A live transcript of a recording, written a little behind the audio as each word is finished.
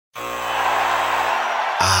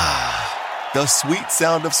The sweet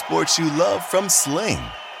sound of sports you love from Sling.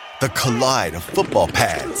 The collide of football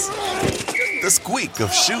pads. The squeak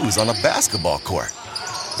of shoes on a basketball court.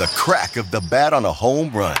 The crack of the bat on a home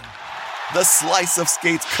run. The slice of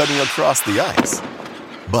skates cutting across the ice.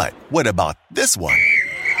 But what about this one?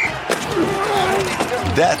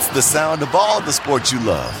 That's the sound of all the sports you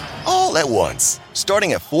love, all at once.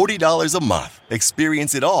 Starting at $40 a month.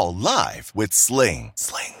 Experience it all live with Sling.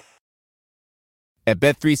 At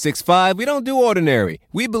Bet365, we don't do ordinary.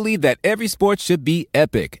 We believe that every sport should be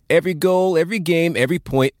epic. Every goal, every game, every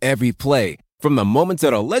point, every play. From the moments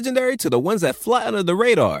that are legendary to the ones that fly under the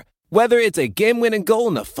radar. Whether it's a game-winning goal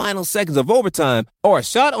in the final seconds of overtime or a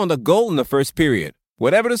shot on the goal in the first period.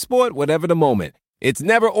 Whatever the sport, whatever the moment. It's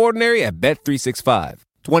never ordinary at Bet365.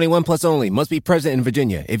 21 plus only. Must be present in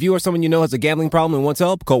Virginia. If you or someone you know has a gambling problem and wants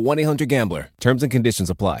help, call 1-800-GAMBLER. Terms and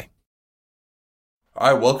conditions apply.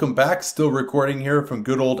 All right, welcome back. Still recording here from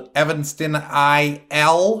good old Evanston,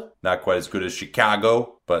 IL. Not quite as good as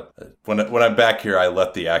Chicago, but when I'm back here, I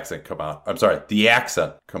let the accent come out. I'm sorry, the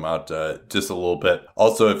accent come out just a little bit.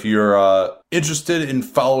 Also, if you're interested in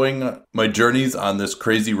following my journeys on this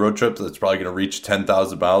crazy road trip that's probably going to reach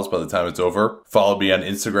 10,000 miles by the time it's over, follow me on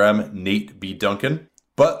Instagram, Nate B. Duncan.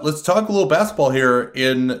 But let's talk a little basketball here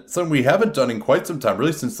in something we haven't done in quite some time,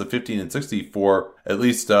 really since the 15 and 60 for at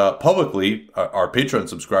least publicly. Our Patreon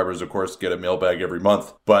subscribers, of course, get a mailbag every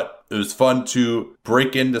month. But it was fun to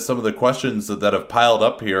break into some of the questions that have piled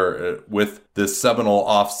up here with this seminal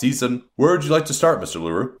off season. Where would you like to start, Mr.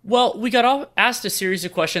 Leroux? Well, we got asked a series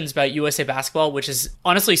of questions about USA basketball, which is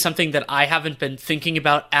honestly something that I haven't been thinking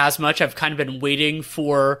about as much. I've kind of been waiting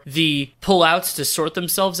for the pullouts to sort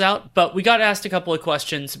themselves out. But we got asked a couple of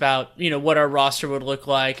questions about, what our roster would look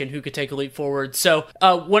like and who could take a leap forward. So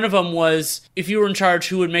one of them was, if you were in charge,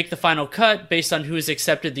 who would make the final cut based on who has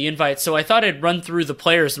accepted the invite? So I thought I'd run through the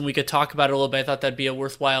players and we could talk about it a little bit. I thought that'd be a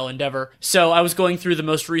worthwhile endeavor. So I was going through the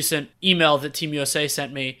most recent email that Team USA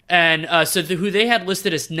sent me. And who they had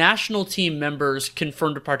listed as national team members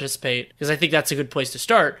confirmed to participate, because I think that's a good place to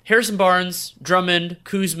start. Harrison Barnes, Drummond,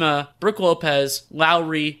 Kuzma, Brook Lopez,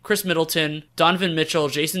 Lowry, Chris Middleton, Donovan Mitchell,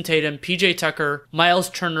 Jason Tatum, PJ Tucker, Miles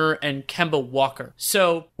Turner, and Kemba Walker.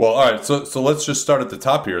 Well, all right. So let's just start at the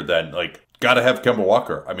top here then. Got to have Kemba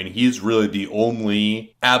Walker. I mean, he's really the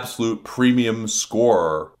only absolute premium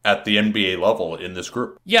scorer at the NBA level in this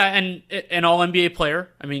group. Yeah, and an all-NBA player.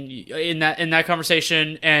 I mean, in that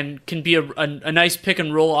conversation, and can be a nice pick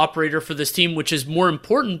and roll operator for this team, which is more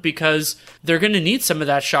important because they're going to need some of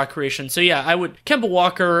that shot creation. So yeah, I would Kemba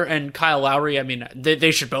Walker and Kyle Lowry. I mean, they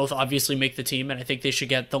should both obviously make the team, and I think they should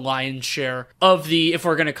get the lion's share of the, if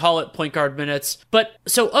we're going to call it, point guard minutes. But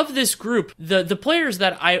so of this group, the players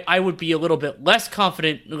that I would be a little bit less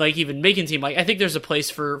confident, even making team, I think there's a place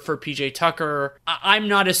for PJ Tucker. I'm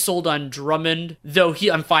not as sold on Drummond, though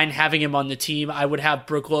I'm fine having him on the team. I would have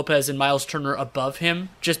Brook Lopez and Miles Turner above him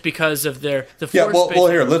just because of the floor space. Well,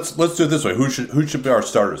 here let's do it this way. Who should our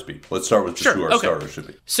starters be? Let's start with just who our starters should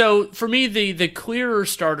be. So for me, the clearer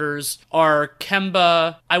starters are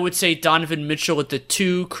Kemba. I would say Donovan Mitchell at the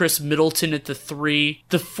 2, Chris Middleton at the 3.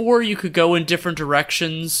 The 4, you could go in different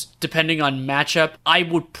directions depending on matchup. I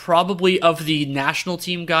would probably, of the national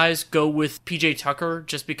team guys, go with PJ Tucker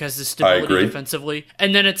just because of stability defensively.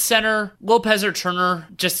 And then at center, Lopez or Turner.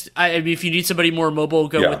 I mean, if you need somebody more mobile,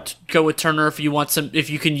 go with Turner. If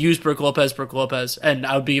you can use Brook Lopez, and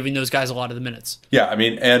I would be giving those guys a lot of the minutes. Yeah, I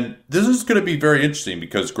mean, and this is going to be very interesting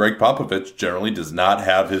because Greg Popovich generally does not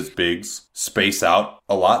have his bigs space out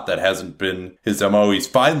a lot. That hasn't been his MO. He's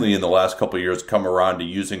finally in the last couple of years come around to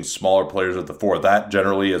using smaller players at the 4. That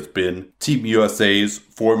generally has been Team USA's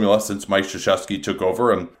formula since Mike Krzyzewski took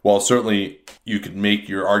over. And while certainly you could make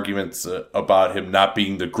your arguments about him not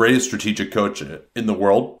being the greatest strategic coach in the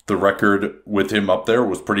world, the record with him up there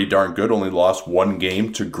was pretty darn good. Only lost 1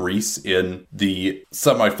 game to Greece in the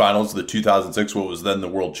semifinals of the 2006, what was then the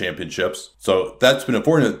World Championships. So that's been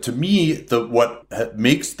important. To me, what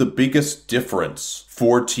makes the biggest difference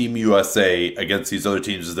for Team USA against these other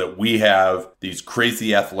teams is that we have these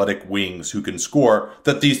crazy athletic wings who can score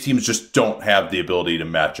that these teams just don't have the ability to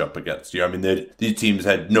match up against. I mean, these teams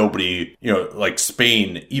had nobody, like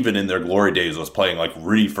Spain, even in their glory days, was playing like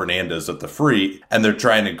Rudy Fernandez at the free, and they're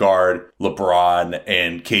trying to guard LeBron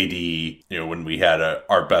and KD, when we had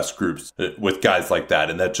our best groups with guys like that,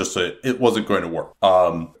 and that just, it wasn't going to work.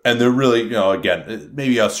 And they're really, again,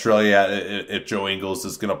 maybe Australia, if Joe Ingles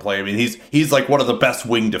is going to play, I mean, he's like one of the best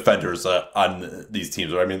wing defenders on these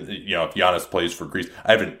teams. I mean, if Giannis plays for Greece,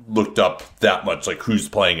 I haven't looked up that much, like who's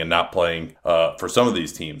playing and not playing for some of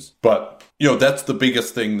these teams. But that's the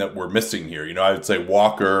biggest thing that we're missing here. I would say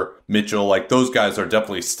Walker, Mitchell, like those guys are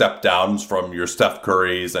definitely step downs from your Steph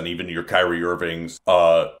Currys and even your Kyrie Irvings,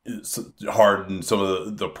 Harden, some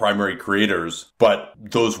of the primary creators. But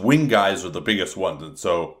those wing guys are the biggest ones. And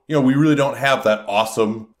so, we really don't have that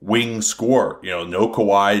awesome wing score. No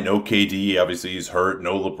Kawhi, no KD, obviously he's hurt,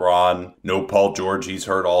 no LeBron, no Paul George, he's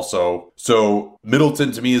hurt also. So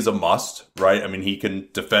Middleton to me is a must, right? I mean, he can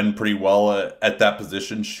defend pretty well at that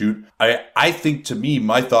position, shoot. I think to me,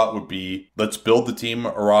 my thought would be, let's build the team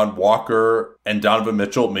around Walker and Donovan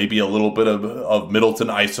Mitchell, maybe a little bit of Middleton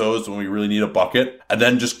ISOs when we really need a bucket, and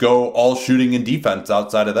then just go all shooting and defense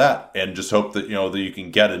outside of that, and just hope that, that you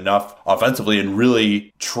can get enough offensively and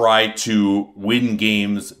really try to win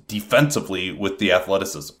games defensively with the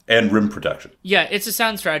athleticism and rim protection. Yeah, it's a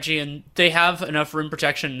sound strategy, and they have enough rim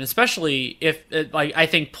protection, and especially if, I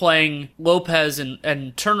think playing Lopez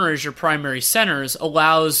and Turner as your primary centers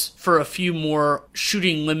allows for a few more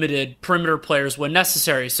shooting limited perimeter players when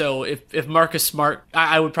necessary. So if Marcus Smart,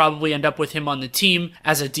 I would probably end up with him on the team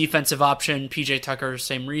as a defensive option. PJ Tucker,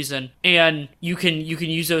 same reason. And you can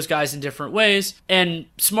use those guys in different ways. And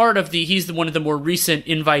Smart he's one of the more recent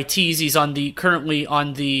invitees. He's currently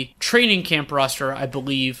on the training camp roster, I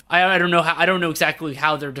believe. I don't know exactly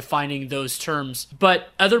how they're defining those terms, but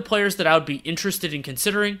other players that I would be interested in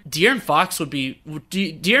considering, De'Aaron Fox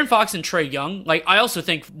and Trae Young. Like, I also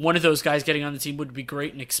think one of those guys getting on the team would be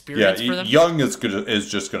great and experience for them. Young is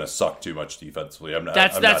just going to suck too much defensively.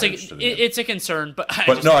 It's a concern, but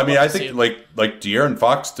I think like De'Aaron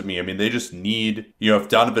Fox to me, they just need, if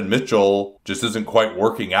Donovan Mitchell just isn't quite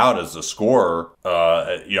working out as a scorer,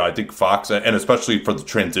 I think Fox, and especially for the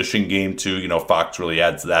transition game too, Fox really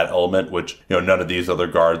adds that element, which, none of these other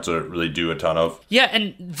guards really do a ton of. Yeah,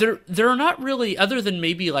 and they're not really, other than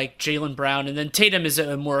maybe like Jaylen Brown, and then Tatum is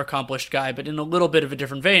a more accomplished guy, but in a little bit of a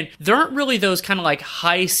different vein, there aren't really those kind of like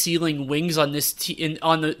high ceiling wings on this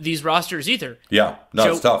these rosters either. Yeah,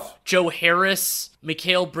 no, it's tough. Joe Harris,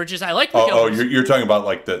 Mikal Bridges. I like Mikal Bridges. You're talking about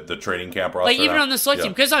like the training camp roster? Like even on the select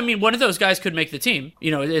team, because one of those guys could make the team.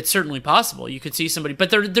 It's certainly possible. You could see somebody, but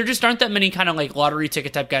there just aren't that many kind of like lottery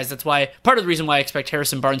ticket type guys. That's why part of the reason why I expect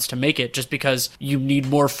Harrison Barnes to make it, just because you need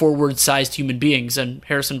more forward sized human beings, and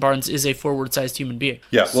Harrison Barnes is a forward sized human being.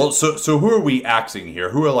 Yeah. Well, so who are we axing here?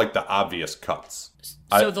 Who are like the obvious cuts?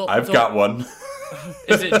 I've got one.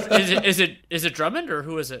 Is it Drummond or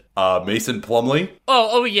who is it? Mason Plumlee.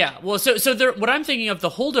 Oh yeah. Well, so there. What I'm thinking of, the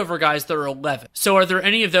holdover guys, there are 11. So are there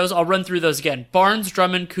any of those? I'll run through those again. Barnes,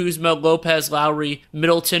 Drummond, Kuzma, Lopez, Lowry,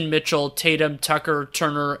 Middleton, Mitchell, Tatum, Tucker,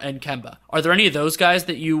 Turner, and Kemba. Are there any of those guys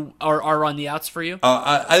that you are on the outs for you?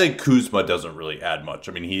 I think Kuzma doesn't really add much.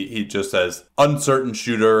 He just says uncertain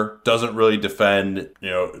shooter, doesn't really defend,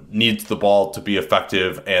 needs the ball to be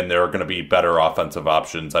effective, and there are going to be better offensive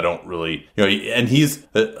options. I don't really, and he's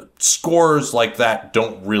scorers like that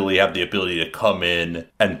don't really have the ability to come in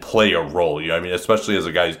and play a role. Especially as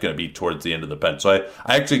a guy who's going to be towards the end of the bench. So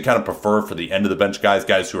I actually kind of prefer for the end of the bench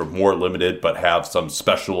guys who are more limited but have some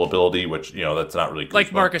special ability, which that's not really Kuzma.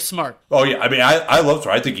 Like Marcus Smart. Oh yeah, I love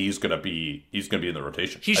Smart. I think he's going to be in the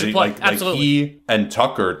rotation. He should play. Absolutely. Like he and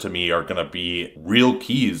Tucker to me are going to be real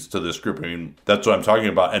keys to this group. That's what I'm talking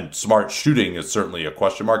about. And Smart shooting is certainly a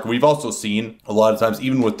question mark. We've also seen a lot of times,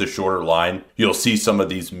 even with the shorter line, you'll see some of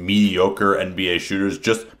these mediocre NBA shooters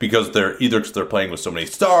just because they're playing with so many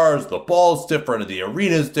stars, the ball's different, or the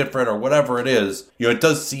arena's different, or whatever it is. It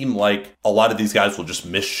does seem like a lot of these guys will just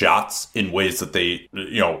miss shots in ways that they,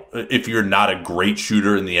 if you're not a great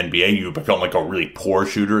shooter in the NBA, you become like a really poor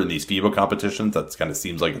shooter in these FIBA competitions. That kind of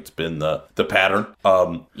seems like it's been the pattern.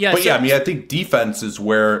 I think defense is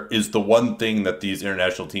the one thing that these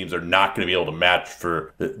international teams are not going to be able to match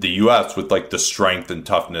for the U.S. with like the strength and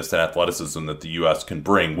toughness and athleticism that the U.S. can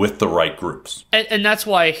bring with the right groups. And that's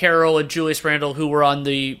why Harrell and Julius Randle, who were on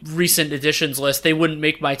the recent additions list, they wouldn't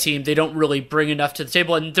make my team. They don't really bring enough to the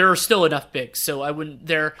table, and there are still enough bigs. So I wouldn't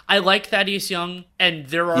there. I like Thaddeus Young, and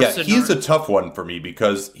there are he's a tough one for me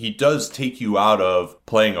because he does take you out of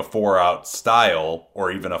playing a 4-out style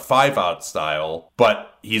or even a 5-out style, but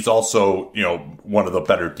he's also, one of the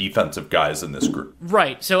better defensive guys in this group.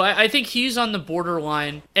 Right. So I think he's on the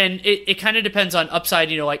borderline, and it kind of depends on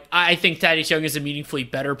upside. I think Thaddeus Young is a meaningfully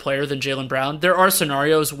better player than Jaylen Brown. There are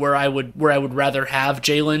scenarios where I would rather have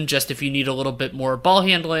Jaylen, just if you need a little bit more ball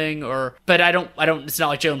handling, but I don't, it's not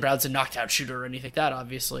like Jaylen Brown's a knocked out shooter or anything like that,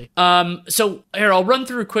 obviously. So here, I'll run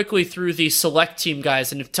quickly through the select team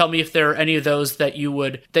guys, and tell me if there are any of those that you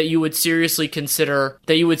would seriously consider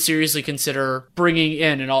bringing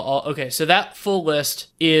in. And okay, so that full list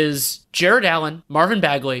is Jared Allen, Marvin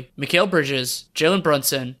Bagley, Mikal Bridges, Jalen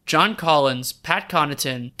Brunson, John Collins, Pat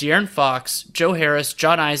Connaughton, De'Aaron Fox, Joe Harris,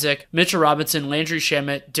 John Isaac, Mitchell Robinson, Landry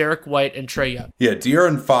Shamet, Derek White, and Trae Young. Yeah,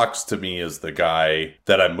 De'Aaron Fox to me is the guy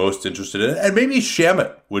that I'm most interested in. And maybe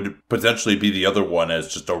Shamet would potentially be the other one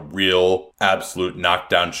as just a real absolute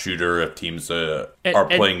knockdown shooter if teams are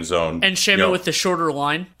playing zone. And Shamet with the shorter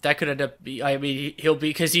line, that could end up he'll be,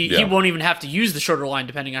 because he won't even have to use the shorter line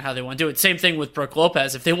depending on how they want to do it. Same thing with Brook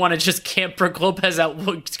Lopez. If they want to just camp Brook Lopez out,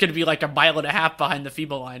 it's going to be like a mile and a half behind the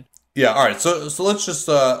FIBA line. Yeah, all right. So let's just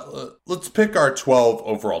let's pick our 12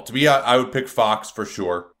 overall. To me, I would pick Fox for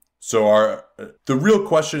sure. So the real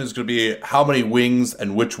question is going to be how many wings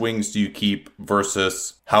and which wings do you keep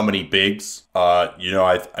versus how many bigs?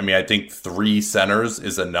 I think 3 centers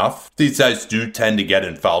is enough. These guys do tend to get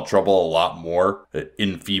in foul trouble a lot more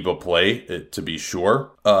in FIBA play, to be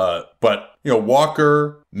sure. But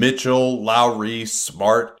Walker, Mitchell, Lowry,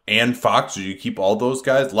 Smart, and Fox, do you keep all those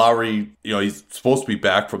guys? Lowry, he's supposed to be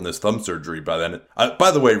back from this thumb surgery by then.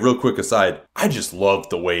 By the way, real quick aside, I just love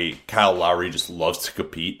the way Kyle Lowry just loves to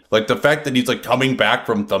compete. Like the fact that he's like coming back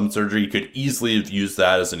from thumb surgery, he could easily have used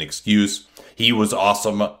that as an excuse. He was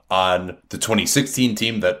awesome on the 2016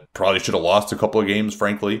 team that probably should have lost a couple of games,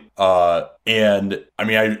 frankly. And I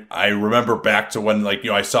mean, I remember back to when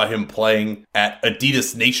I saw him playing at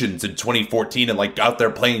Adidas Nations in 2014 and out there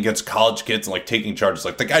playing against college kids and taking charges.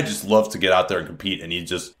 The guy just loves to get out there and compete, and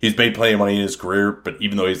he's made plenty of money in his career, but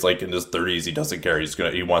even though he's in his 30s, he doesn't care.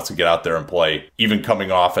 He wants to get out there and play, even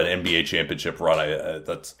coming off an NBA championship run.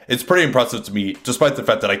 It's pretty impressive to me, despite the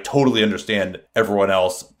fact that I totally understand everyone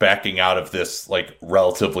else backing out of this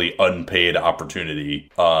relatively unpaid opportunity.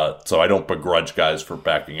 So I don't begrudge guys for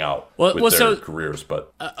backing out with their careers,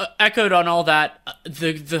 but echoed on all that.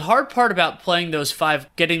 The hard part about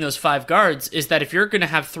getting those 5 guards is that if you're going to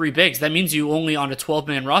have 3 bigs, that means you only, on a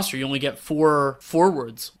 12-man roster, you only get 4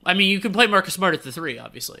 forwards. I mean, you can play Marcus Smart at the 3,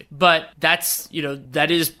 obviously, but that's, that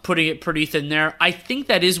is putting it pretty thin there. I think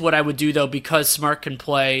that is what I would do though, because Smart can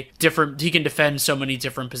play he can defend so many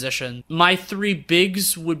different positions. My 3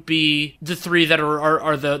 bigs would be the 3 that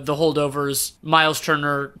are the holdovers: Miles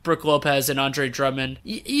Turner, Brook Lopez, and Andre Drummond.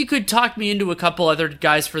 You could talk me into a couple other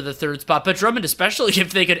guys for the 3rd spot, but Drummond, especially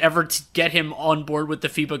if they could ever get him on board with the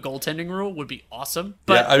FIBA goaltending rule, would be awesome.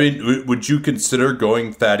 But yeah, I mean, would you consider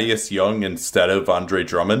going Thaddeus Young instead of Andre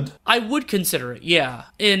Drummond? I would consider it, yeah.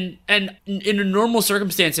 In a normal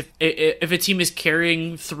circumstance, if a team is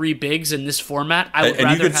carrying 3 bigs in this format, I would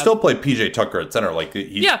and you could still play PJ Tucker at center.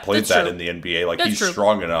 He's played that true. in the NBA. That's he's true.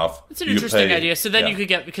 Strong enough. It's an interesting idea. So then you could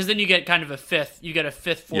get, because then you get kind of a 5th. You get a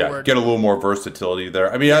 5th forward. Yeah, get a little more versatility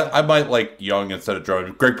there. I mean, I might like Young instead of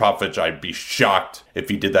Drummond. Greg Popovich, I'd be shocked if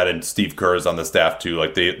he did that, and Steve Kerr is on the staff too.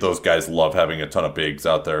 Those guys love having a ton of bigs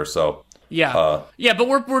out there. So yeah, but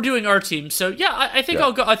we're doing our team, so yeah, I think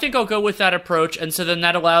I'll go. I think I'll go with that approach, and so then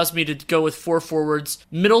that allows me to go with 4 forwards.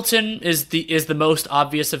 Middleton is the most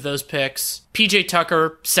obvious of those picks. PJ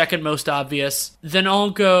Tucker, second most obvious. Then I'll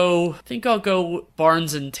go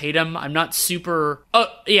Barnes and Tatum. I'm not super. Oh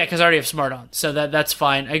yeah, because I already have Smart on, so that's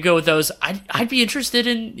fine. I go with those. I'd be interested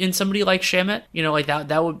in somebody like Shamet.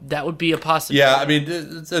 That would be a possibility. Yeah, I mean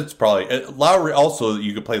it's probably Lowry. Also,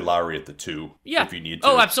 you could play Lowry at the 2 if you need to.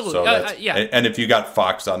 Oh, absolutely. So yeah. And if you got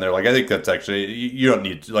Fox on there, I think that's actually you don't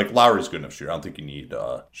need Lowry's good enough shooter. I don't think you need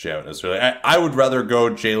Shamet necessarily. I would rather go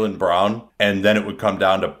Jaylen Brown, and then it would come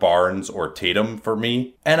down to Barnes or Tatum for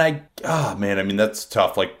me. And I mean, that's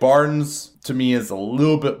tough. Barnes to me is a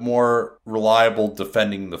little bit more reliable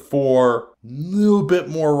defending the 4, little bit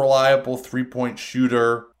more reliable 3-point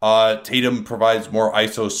shooter. Tatum provides more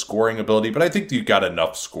ISO scoring ability, but I think you've got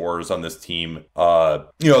enough scorers on this team.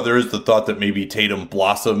 There is the thought that maybe Tatum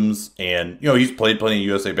blossoms, and he's played plenty of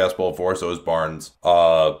USA basketball before, so is Barnes.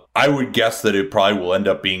 I would guess that it probably will end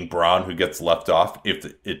up being Brown who gets left off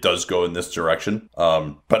if it does go in this direction.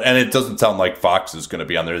 And it doesn't sound like Fox is going to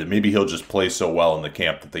be on there. Maybe he'll just play so well in the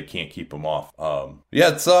camp that they can't keep him off.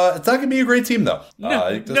 It's not going to be a great team though.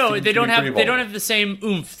 No, they don't have the same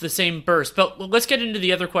oomph, the same burst. But let's get into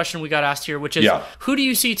the other question we got asked here, which is who do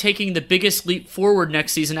you see taking the biggest leap forward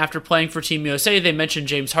next season after playing for Team USA? They mentioned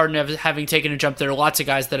James Harden having taken a jump. There are lots of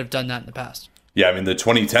guys that have done that in the past. Yeah, I mean, the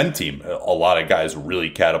 2010 team, a lot of guys really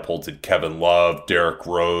catapulted. Kevin Love, Derrick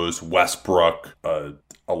Rose, Westbrook,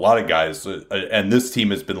 a lot of guys, and this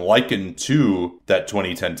team has been likened to that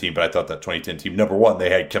 2010 team, but I thought that 2010 team, number one, they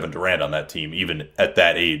had Kevin Durant on that team, even at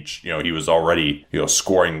that age. He was already,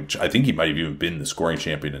 scoring. I think he might have even been the scoring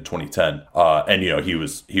champion in 2010. And, he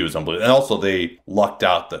was unbelievable. And also they lucked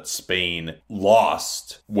out that Spain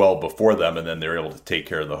lost well before them, and then they were able to take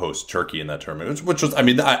care of the host Turkey in that tournament, which was,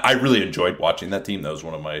 I really enjoyed watching that team. That was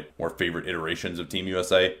one of my more favorite iterations of Team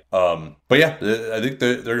USA. But yeah, I think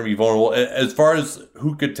they're going to be vulnerable. As far as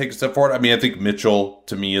who could take a step forward, I think Mitchell,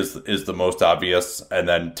 to me, is the most obvious, and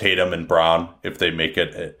then Tatum and Brown, if they make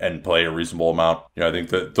it and play a reasonable amount. I think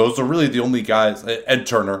that those are really the only guys. Ed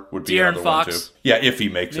Turner would be another one too. Yeah, if he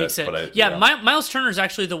makes it. But Miles Turner is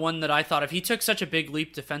actually the one that I thought of. He took such a big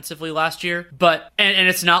leap defensively last year, but and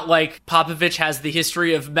it's not like Popovich has the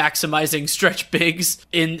history of maximizing stretch bigs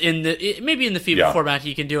in the maybe in the FIBA format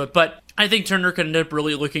he can do it, but I think Turner could end up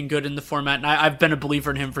really looking good in the format, and I've been a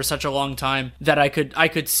believer in him for such a long time that I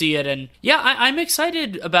could see it. And I'm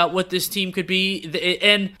excited about what this team could be,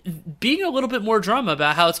 and being a little bit more drama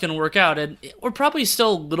about how it's going to work out. And we're probably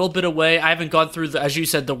still a little bit away. I haven't gone through, as you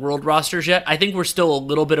said, the world rosters yet. I think we're still a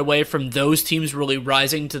little bit away from those teams really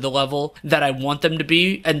rising to the level that I want them to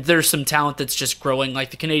be. And there's some talent that's just growing,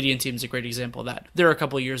 like the Canadian team's a great example of that. They're a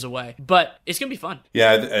couple of years away, but it's going to be fun.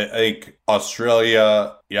 Yeah, I think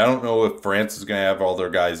Australia, I don't know if France is going to have all their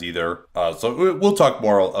guys either. So we'll talk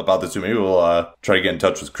more about this too. Maybe we'll try to get in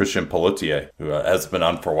touch with Christian Pelletier, who has been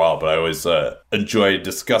on for a while, but I always enjoy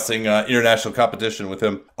discussing international competition with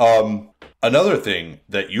him. Another thing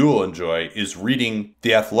that you will enjoy is reading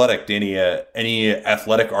The Athletic. Danny, any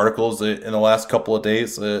Athletic articles in the last couple of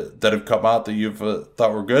days that have come out that you've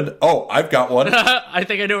thought were good? Oh, I've got one. I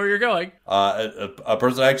think I know where you're going. A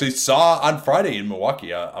person I actually saw on Friday in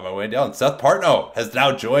Milwaukee on my way down, Seth Partnow, has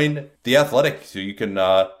now joined The Athletic. So you can,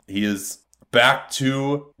 he is back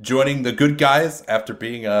to joining the good guys after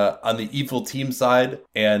being on the evil team side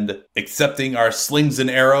and accepting our slings and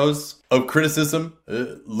arrows of criticism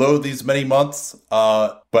low these many months.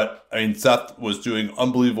 But Seth was doing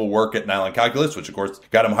unbelievable work at Nylon Calculus, which of course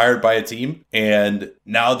got him hired by a team. And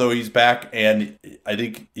now though he's back, and I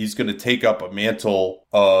think he's going to take up a mantle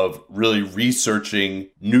of really researching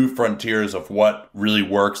new frontiers of what really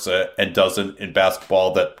works and doesn't in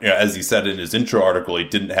basketball that, as he said in his intro article, he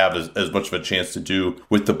didn't have as much of a chance to do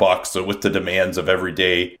with the Bucks, so with the demands of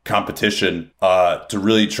everyday competition, to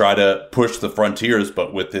really try to push the frontiers,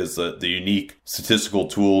 but with his the unique statistical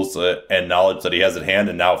tools and knowledge that he has at hand,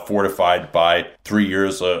 and now fortified by 3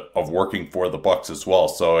 years of working for the Bucks as well.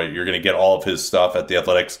 So you're going to get all of his stuff at the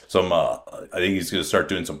Athletics. I think he's going to start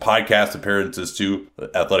doing some podcast appearances too. The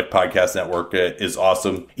Athletic Podcast Network is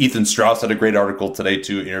awesome. Ethan Strauss had a great article today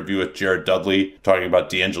too, interview with Jared Dudley, talking about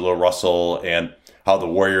D'Angelo Russell and how the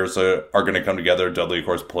Warriors are going to come together. Dudley, of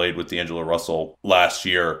course, played with D'Angelo Russell last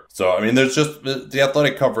year. So, there's just the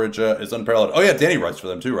Athletic coverage is unparalleled. Oh, yeah, Danny writes for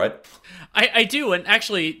them too, right? I do, and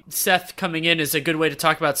actually Seth coming in is a good way to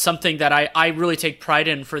talk about something that I really take pride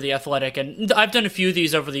in for The Athletic, and I've done a few of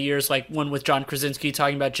these over the years, like one with John Krasinski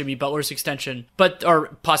talking about Jimmy Butler's extension,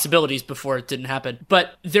 or possibilities before it didn't happen.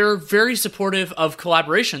 But they're very supportive of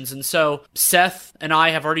collaborations, and so Seth and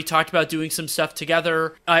I have already talked about doing some stuff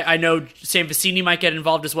together. I know Sam Vecini might get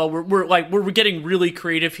involved as well. We're getting really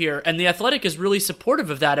creative here, and The Athletic is really supportive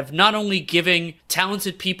of that, of not only giving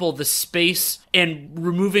talented people the space and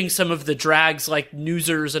removing some of the drags like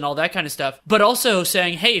newsers and all that kind of stuff, but also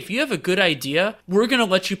saying, hey, if you have a good idea, we're going to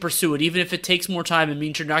let you pursue it, even if it takes more time and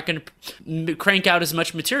means you're not going to crank out as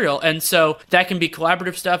much material. And so that can be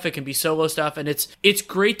collaborative stuff, it can be solo stuff, and it's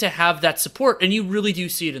great to have that support, and you really do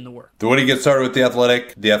see it in the work. The way to get started with The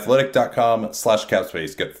Athletic,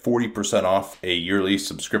 theathletic.com/capspace. Get 40% off a yearly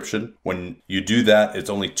subscription. When you do that, it's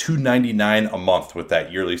only $2.99 a month with that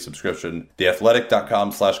yearly subscription.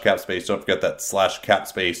 Theathletic.com/capspace. Don't forget that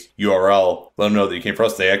 /capspace URL. Let them know that you came for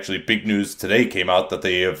us. They actually, big news today came out that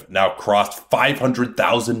they have now crossed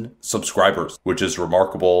 500,000 subscribers, which is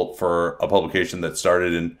remarkable for a publication that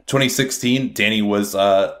started in 2016. Danny was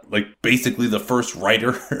basically the first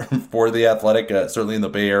writer for The Athletic, certainly in the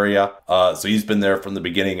Bay Area. So he's been there from the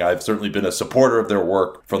beginning. I've certainly been a supporter of their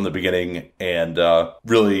work from the beginning and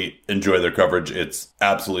really enjoy their coverage. It's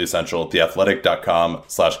absolutely essential.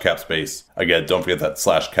 Theathletic.com/capspace. Again, don't forget that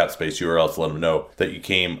 /capspace URL to let them know that you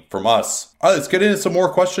came from us. All right, let's get into some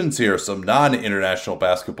more questions here. Some non-international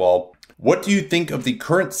basketball. what do you think of the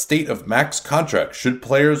current state of max contracts? Should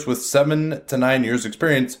players with 7 to 9 years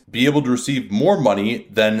experience be able to receive more money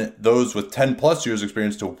than those with 10 plus years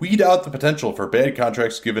experience to weed out the potential for bad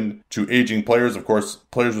contracts given to aging players? Of course,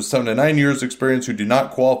 players with 7 to 9 years experience who do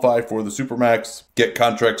not qualify for the Supermax get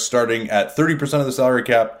contracts starting at 30% of the salary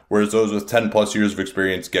cap, whereas those with 10 plus years of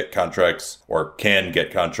experience get contracts or can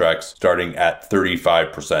get contracts starting at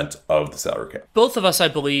 35% of the salary cap. Both of us, I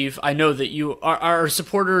believe, I know that you are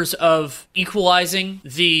supporters of equalizing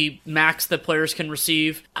the max that players can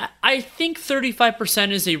receive. I think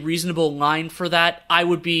 35% is a reasonable line for that. I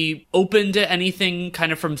would be open to anything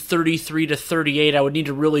kind of from 33 to 38. I would need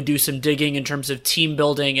to really do some digging in terms of team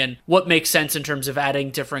building and what makes sense in terms of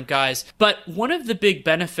adding different guys. But one of the big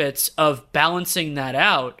benefits of balancing that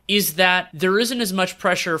out is that there isn't as much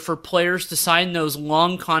pressure for players to sign those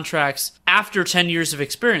long contracts after 10 years of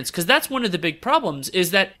experience, because that's one of the big problems,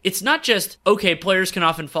 is that it's not just, okay, players can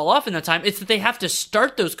often fall off in that time, it's that they have to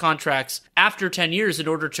start those contracts after 10 years in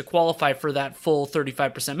order to qualify for that full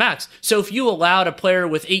 35% max. So if you allowed a player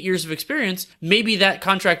with 8 years of experience, maybe that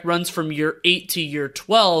contract runs from year 8 to year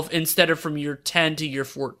 12 instead of from year 10 to year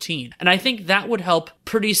 14. And I think that would help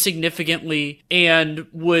pretty significantly and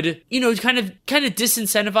would, kind of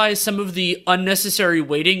disincentivize some of the unnecessary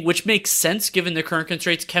waiting, which makes sense given the current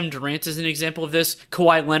constraints. Kevin Durant is an example of this.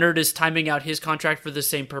 Kawhi Leonard is timing out his contract for the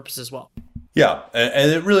same purpose as well. Yeah,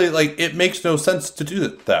 and it really, it makes no sense to do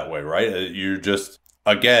it that way, right? You're just,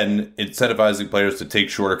 again, incentivizing players to take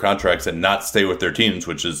shorter contracts and not stay with their teams,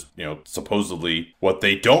 which is, supposedly what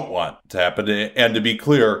they don't want to happen. And to be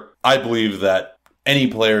clear, I believe that any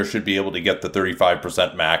player should be able to get the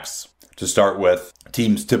 35% max to start with.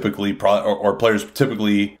 Teams typically, or players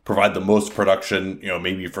typically provide the most production,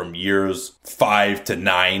 maybe from years 5 to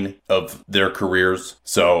 9 of their careers.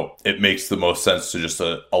 So it makes the most sense to just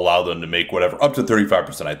allow them to make whatever, up to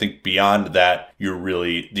 35%. I think beyond that,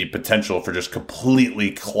 the potential for just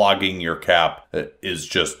completely clogging your cap is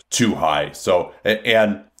just too high. So,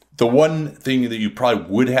 and the one thing that you probably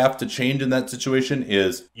would have to change in that situation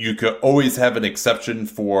is you could always have an exception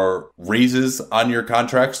for raises on your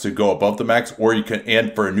contracts to go above the max, or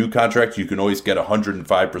and for a new contract, you can always get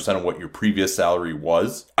 105% of what your previous salary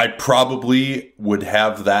was. I probably would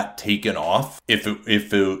have that taken off if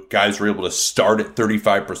guys were able to start at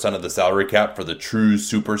 35% of the salary cap for the true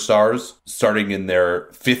superstars starting in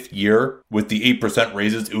their 5th year. With the 8%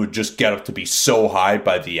 raises, it would just get up to be so high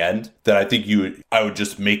by the end that I think I would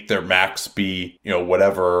just make their max be,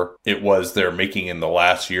 whatever it was they're making in the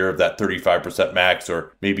last year of that 35% max,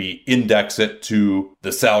 or maybe index it to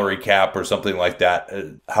the salary cap or something like that,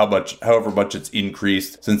 however much it's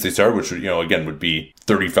increased since they started, which would, again, would be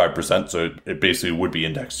 35%. So it basically would be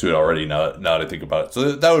indexed to it already now that I think about it.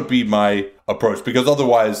 So that would be my approach, because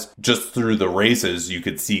otherwise, just through the raises, you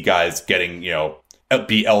could see guys getting,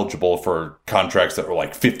 be eligible for contracts that were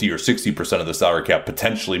like 50 or 60% of the salary cap,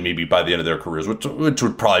 potentially maybe by the end of their careers, which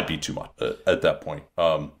would probably be too much at that point.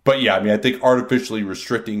 But yeah, I think artificially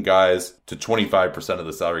restricting guys to 25% of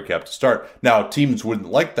the salary cap to start. Now, teams wouldn't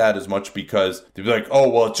like that as much because they'd be like, oh,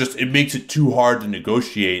 well, it makes it too hard to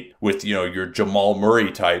negotiate with, your Jamal Murray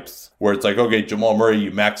types, where it's like, okay, Jamal Murray,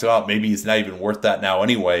 you max it out. Maybe he's not even worth that now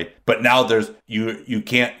anyway. But now you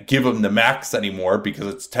can't give him the max anymore because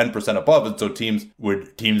it's 10% above. And so teams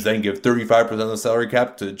then give 35% of the salary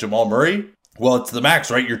cap to Jamal Murray? Well, it's the max,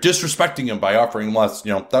 right? You're disrespecting him by offering him less.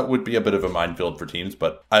 That would be a bit of a minefield for teams,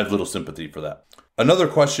 but I have little sympathy for that. Another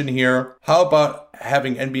question here. How about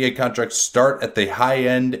having NBA contracts start at the high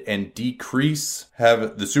end and decrease?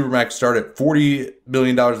 Have the Supermax start at $40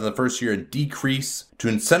 million in the first year and decrease to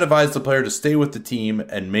incentivize the player to stay with the team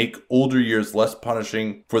and make older years less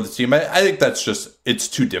punishing for the team. I think that's it's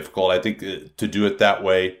too difficult. I think to do it that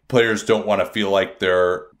way, players don't want to feel like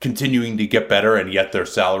they're continuing to get better and yet their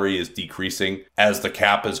salary is decreasing as the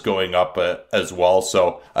cap is going up as well.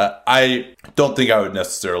 So I don't think I would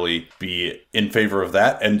necessarily be in favor of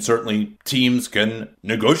that. And certainly teams can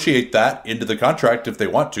negotiate that into the contract if they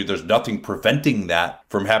want to. There's nothing preventing that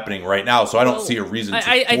from happening right now. So I don't see a reason to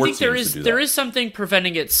I think teams to do that. There is something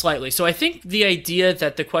preventing it slightly. So I think the idea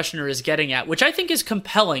that the questioner is getting at, which I think is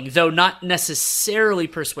compelling, though not necessarily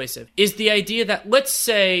persuasive, is the idea that, let's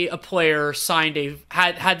say a player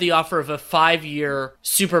had the offer of a 5-year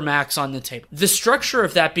Supermax on the table. The structure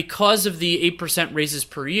of that, because of the 8% raises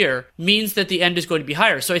per year, means that the end is going to be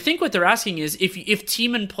higher. So I think what they're asking is if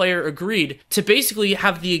team and player agreed to basically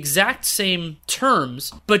have the exact same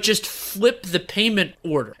terms, but just flip the payment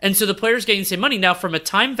order. And so the players getting the same money. Now, from a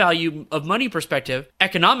time value of money perspective,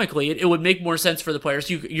 economically, it would make more sense for the players.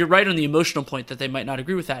 You're right on the emotional point that they might not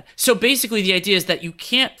agree with that. So basically, the idea is that you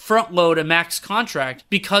can't front load a max contract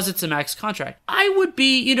because it's a max contract. I would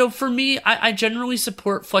be, for me, I generally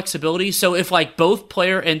support flexibility. So if like both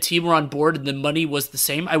player and team were on board and the money was the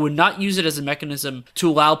same, I would not use it as a mechanism to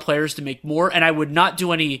allow players to make more. And I would not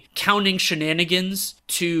do any counting shenanigans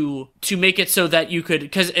to make it so that you could,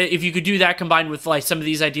 because if you could do that combined with like some of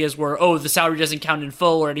these ideas where, the salary doesn't count in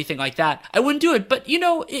full or anything like that, I wouldn't do it. But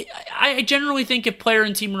I generally think if player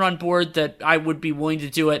and team are on board that I would be willing to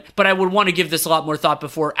do it, but I would want to give this a lot more thought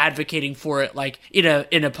before advocating for it like in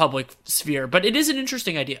a public sphere. But it is an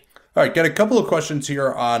interesting idea. All right, got a couple of questions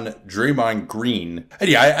here on Draymond Green. And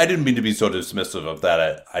yeah, I didn't mean to be so dismissive of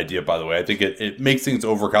that idea, by the way. I think it makes things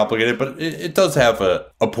overcomplicated, but it does have a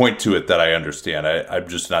point to it that I understand. I'm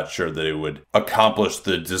just not sure that it would accomplish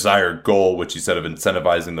the desired goal, which you said of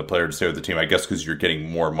incentivizing the player to stay with the team, I guess because you're getting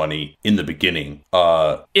more money in the beginning.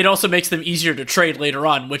 It also makes them easier to trade later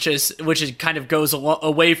on, which is kind of goes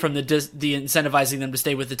away from the incentivizing them to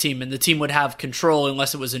stay with the team, and the team would have control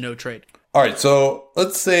unless it was a no trade. All right, so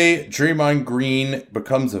let's say Draymond Green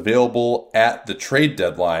becomes available at the trade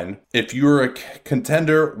deadline. If you were a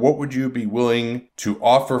contender, what would you be willing to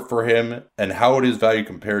offer for him, and how would his value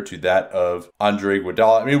compare to that of Andre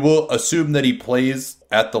Iguodala? I mean, we'll assume that he plays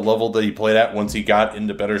at the level that he played at once he got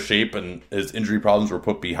into better shape and his injury problems were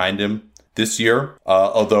put behind him this year.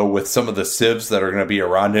 Although with some of the civs that are going to be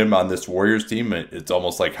around him on this Warriors team, it's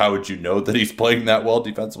almost like, how would you know that he's playing that well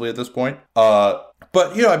defensively at this point?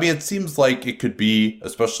 But, it seems like it could be,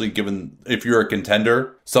 especially given if you're a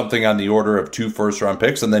contender, something on the order of 2 first-round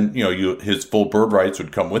picks, and then, his full bird rights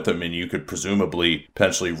would come with him, and you could presumably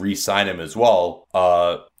potentially re-sign him as well.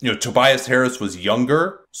 Tobias Harris was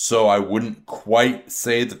younger, so I wouldn't quite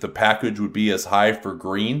say that the package would be as high for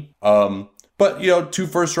Green. But, 2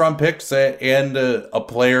 first-round picks and a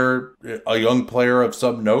young player of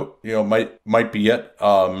some note, might be it.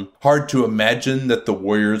 Hard to imagine that the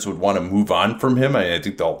Warriors would want to move on from him. I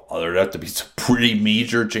think there'd have to be some pretty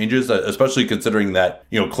major changes, especially considering that,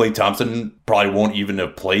 Klay Thompson probably won't even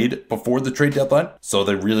have played before the trade deadline. So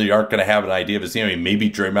they really aren't going to have an idea of his team. I mean, maybe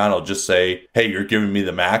Draymond will just say, hey, you're giving me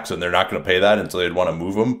the max, and they're not going to pay that until they'd want to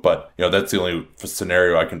move him. But, that's the only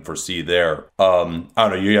scenario I can foresee there. I don't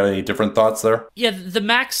know. You got any different thoughts there? Yeah, the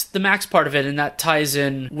max part of it, and that ties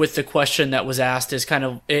in with the question that was asked, is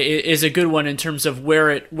a good one in terms of where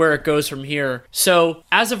it goes from here. So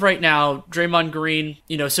as of right now, Draymond Green,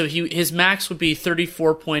 so his max would be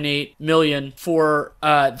 $34.8 million for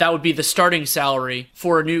that would be the starting salary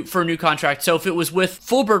for a new contract. So if it was with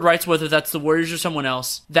full bird rights, whether that's the Warriors or someone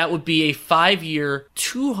else, that would be a 5-year,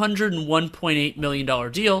 $201.8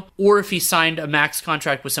 million deal. Or if he signed a max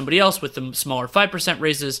contract with somebody else with the smaller 5%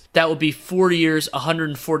 raises, that would be 4 years,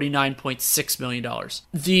 $149.6 million.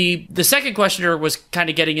 The second questioner was kind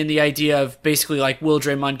of getting in the idea of basically like, will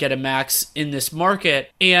Draymond get a max in this market?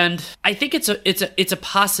 And I think it's a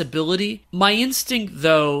possibility. My instinct,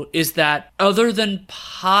 though, is that other than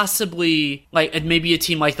possibly like maybe a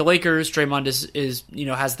team like the Lakers, Draymond is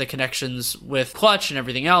has the connections with Clutch and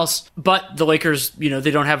everything else, but the Lakers, they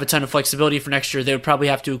don't have a ton of flexibility for next year. They would probably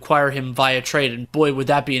have to acquire him via trade, and boy, would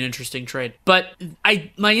that be an interesting trade. But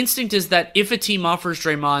my instinct is that if a team offers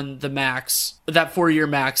Draymond the max, that 4-year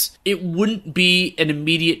max, it wouldn't be an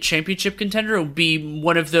immediate championship contender. It would be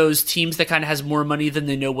one of those teams that kind of has more money than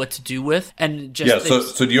they know what to do with. And just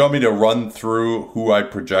So do you want me to run through who I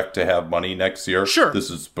project to have money next year? Sure. This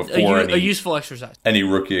is before a useful exercise. Any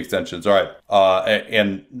rookie extensions. All right.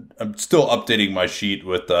 And I'm still updating my sheet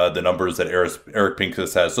with the numbers that Eric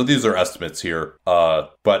Pincus has. So these are estimates here.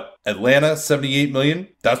 But Atlanta, $78 million.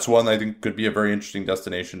 That's one I think could be a very interesting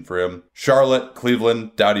destination for him. Charlotte,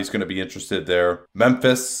 Cleveland, doubt he's going to be interested there.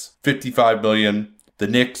 Memphis, $55 million. The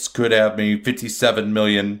Knicks could have maybe $57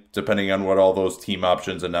 million, depending on what all those team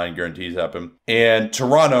options and non-guarantees happen. And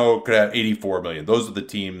Toronto could have $84 million. Those are the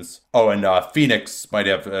teams. Oh, and Phoenix might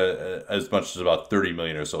have as much as about $30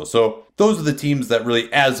 million or so. So those are the teams that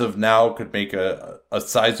really, as of now, could make a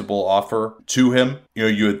sizable offer to him.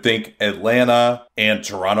 You would think Atlanta and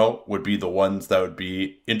Toronto would be the ones that would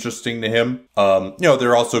be interesting to him.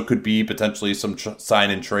 There also could be potentially some sign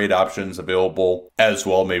and trade options available as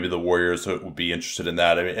well. Maybe the Warriors would be interested in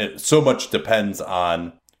that. I mean, so much depends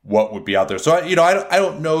on what would be out there. So, I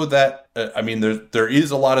don't know that I mean, there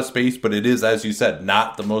is a lot of space, but it is, as you said,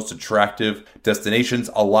 not the most attractive destinations.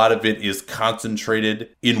 A lot of it is concentrated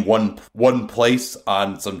in one place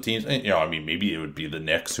on some teams. I mean, maybe it would be the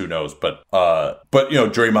Knicks, who knows? But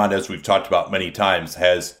Draymond, as we've talked about many times,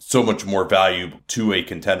 has so much more value to a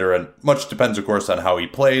contender, and much depends, of course, on how he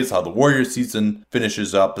plays, how the Warriors season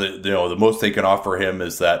finishes up. The most they can offer him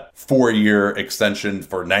is that 4-year extension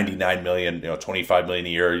for $99 million, $25 million a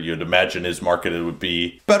year. You'd imagine his market would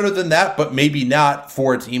be better than that, but maybe not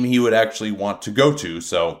for a team he would actually want to go to.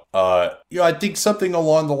 So, I think something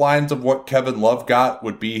along the lines of what Kevin Love got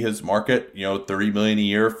would be his market, $30 million a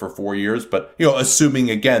year for 4 years. But, assuming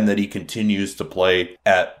again that he continues to play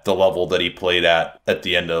at the level that he played at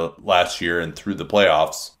the end of last year and through the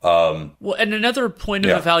playoffs. Well, and another point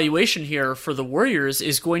of evaluation here for the Warriors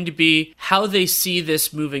is going to be how they see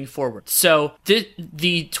this moving forward. So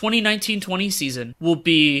the 2019-20 season will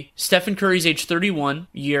be Stephen Curry's age 31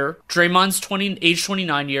 year, Draymond's age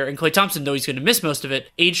 29 year, and Klay Thompson, though he's going to miss most of it,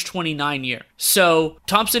 age 29 year. So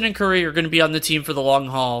Thompson and Curry are going to be on the team for the long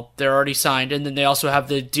haul. They're already signed. And then they also have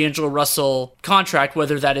the D'Angelo Russell contract,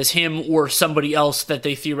 whether that is him or somebody else that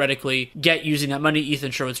they theoretically get using that money.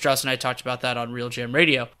 Ethan Sherwood-Strauss and I talked about that on Real Jam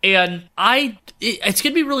Radio. And it's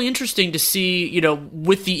going to be really interesting to see,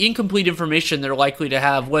 with the incomplete information they're likely to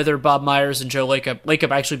have, whether Bob Myers and Joe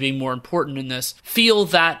Lacob actually being more important in this, feel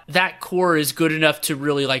that that core is good enough to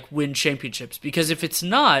really win championships. Because if it's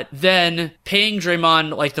not, then paying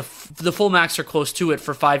Draymond the full max or close to it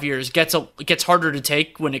for 5 years gets harder to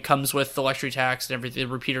take when it comes with the luxury tax and everything,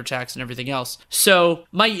 the repeater tax and everything else. So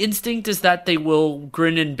my instinct is that they will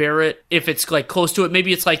grin and bear it if it's close to it.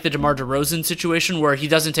 Maybe it's like the DeMar DeRozan situation where he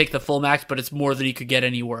doesn't take the full max, but it's more than he could get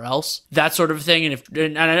anywhere else. That sort of thing.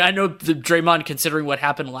 And I know the Draymond, considering what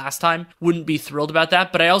happened last time, wouldn't be thrilled about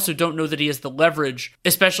that, but I also don't know that he has the leverage,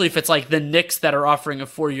 especially if it's the Knicks that are offering a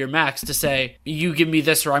 4-year max, to say, you give me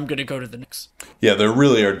this or I'm going to go to the Knicks. Yeah, there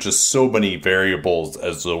really are just so many variables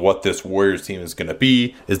as to what this Warriors team is going to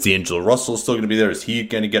be. Is D'Angelo Russell still going to be there? Is he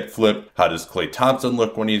going to get flipped? How does Klay Thompson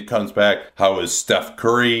look when he comes back? How is Steph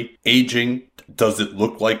Curry aging? Does it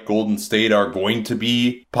look like Golden State are going to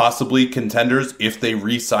be possibly contenders if they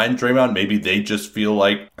re-sign Draymond? Maybe they just feel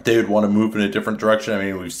like they would want to move in a different direction. I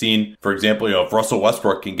mean, we've seen, for example, if Russell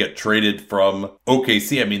Westbrook can get traded from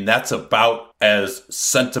OKC, I mean, that's about as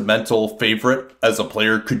sentimental favorite as a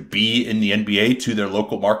player could be in the NBA to their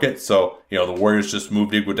local market. So, the Warriors just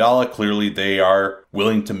moved Iguodala. Clearly, they are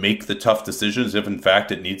willing to make the tough decisions if, in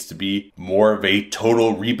fact, it needs to be more of a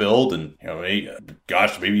total rebuild. And,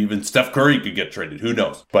 maybe even Steph Curry could get traded. Who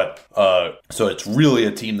knows? But, so it's really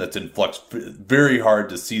a team that's in flux. Very hard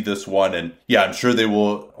to see this one. And, yeah, I'm sure they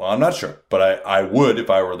will. Well, I'm not sure. But I would, if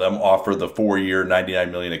I were them, offer the 4-year,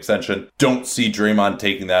 $99 million extension. Don't see Draymond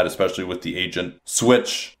taking that, especially with the agent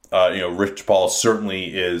switch. Rich Paul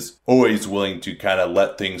certainly is always willing to kind of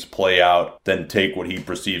let things play out, then take what he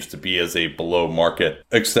perceives to be as a below market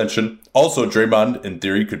extension. Also, Draymond, in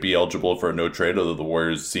theory, could be eligible for a no trade, although the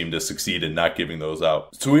Warriors seem to succeed in not giving those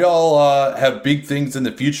out. So we all have big things in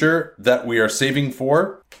the future that we are saving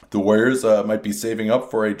for. The Warriors might be saving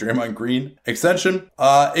up for a Draymond Green extension.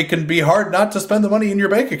 It can be hard not to spend the money in your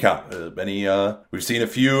bank account. We've seen a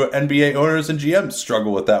few NBA owners and GMs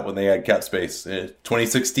struggle with that when they had cap space.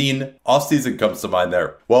 2016 offseason comes to mind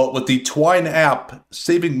there. Well, with the Twine app,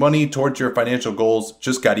 saving money towards your financial goals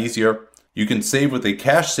just got easier. You can save with a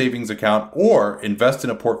cash savings account or invest in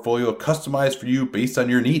a portfolio customized for you based on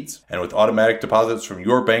your needs. And with automatic deposits from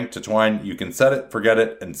your bank to Twine, you can set it, forget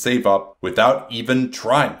it, and save up without even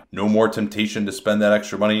trying. No more temptation to spend that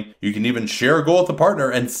extra money. You can even share a goal with a partner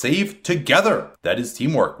and save together. That is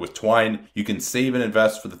teamwork. With Twine, you can save and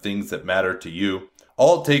invest for the things that matter to you.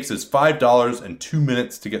 All it takes is $5 and 2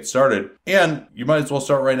 minutes to get started. And you might as well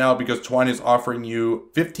start right now because Twine is offering you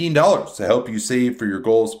 $15 to help you save for your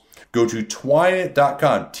goals. Go to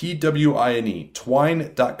twine.com, Twine,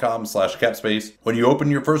 twine.com/capspace. When you open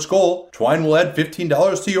your first goal, Twine will add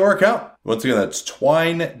 $15 to your account. Once again, that's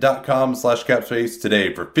twine.com/capspace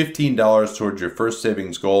today for $15 towards your first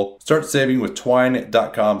savings goal. Start saving with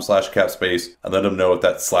twine.com/capspace and let them know with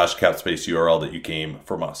that /capspace URL that you came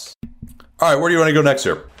from us. All right, where do you want to go next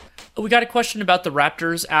here? We got a question about the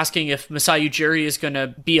Raptors asking if Masai Ujiri is going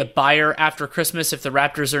to be a buyer after Christmas if the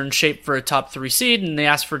Raptors are in shape for a top 3 seed, and they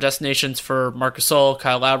asked for destinations for Marc Gasol,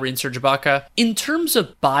 Kyle Lowry, and Serge Ibaka. In terms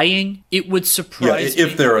of buying, it would surprise me.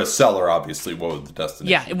 If they're a seller, obviously, what would the destination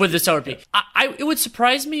be? Yeah, would the seller be? It would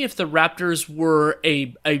surprise me if the Raptors were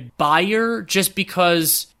a buyer, just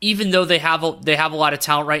because even though they have a lot of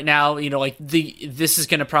talent right now, this is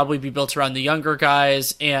going to probably be built around the younger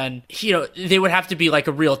guys, and they would have to be like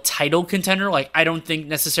a real tight title contender. Like, I don't think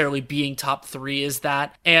necessarily being top 3 is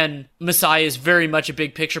that. And Masai is very much a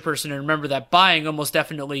big picture person. And remember that buying almost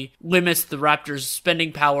definitely limits the Raptors'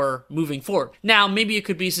 spending power moving forward. Now, maybe it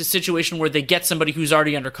could be a situation where they get somebody who's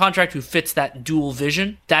already under contract who fits that dual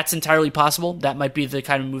vision. That's entirely possible. That might be the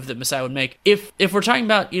kind of move that Masai would make. If we're talking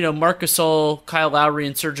about, Marc Gasol, Kyle Lowry,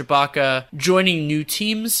 and Serge Ibaka joining new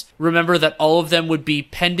teams, remember that all of them would be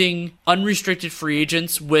pending unrestricted free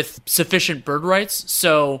agents with sufficient bird rights.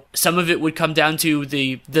 So some of it would come down to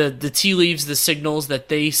the tea leaves, the signals that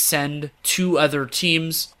they send to other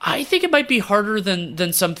teams. I think it might be harder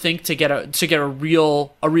than some think to get a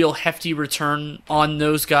real hefty return on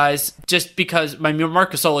those guys, just because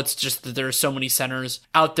Marc Gasol, it's just that there are so many centers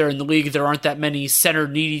out there in the league. There aren't that many center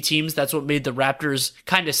needy teams. That's what made the Raptors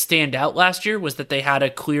kind of stand out last year, was that they had a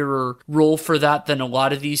clearer role for that than a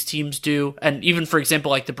lot of these teams do. And even, for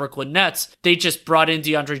example, like the Brooklyn Nets, they just brought in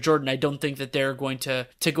DeAndre Jordan. I don't think that they're going to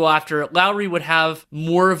go after it. Lowry would have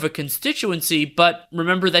more of a constituency, but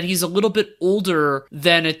remember that he's a little bit older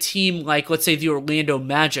than a team like, let's say, the Orlando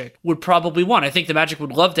Magic would probably want. I think the Magic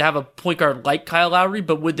would love to have a point guard like Kyle Lowry,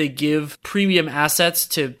 but would they give premium assets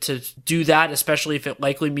to do that, especially if it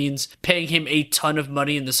likely means paying him a ton of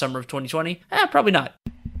money in the summer of 2020? Probably not.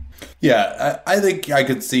 Yeah, I think I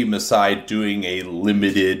could see Masai doing a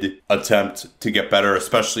limited attempt to get better,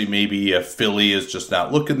 especially maybe if Philly is just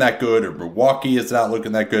not looking that good or Milwaukee is not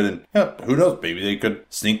looking that good. And who knows, maybe they could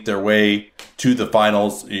sneak their way to the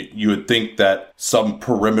finals. You would think that some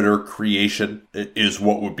perimeter creation is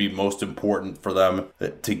what would be most important for them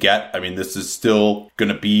to get. I mean, this is still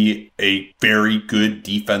going to be a very good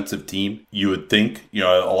defensive team, you would think.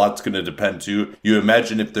 A lot's going to depend too. You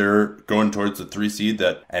imagine if they're going towards the 3 seed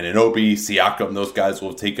that Anunoby, Siakam, those guys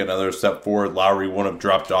will take another step forward. Lowry won't have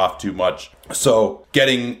dropped off too much. So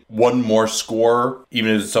getting one more score,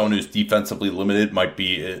 even as someone who's defensively limited, might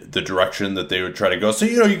be the direction that they would try to go. So,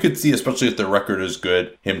 you could see, especially if their record is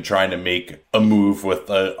good, him trying to make a move with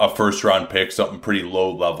a first round pick, something pretty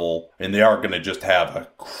low level. And they are going to just have a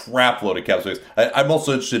crap load of cap space. I'm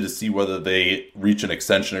also interested to see whether they reach an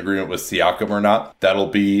extension agreement with Siakam or not. That'll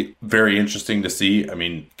be very interesting to see. I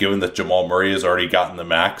mean, given that Jamal Murray has already gotten the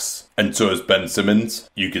max, and so has Ben Simmons,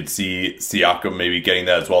 you could see Siakam maybe getting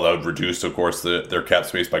that as well. That would reduce, of course, their cap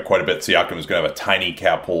space by quite a bit. Siakam is going to have a tiny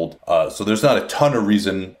cap hold. So there's not a ton of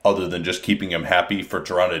reason other than just keeping him happy for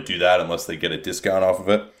Toronto to do that unless they get a discount off of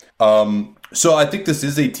it. So I think this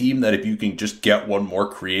is a team that if you can just get one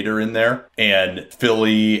more creator in there, and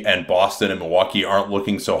Philly and Boston and Milwaukee aren't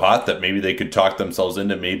looking so hot, that maybe they could talk themselves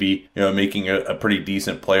into maybe, making a pretty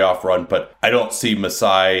decent playoff run. But I don't see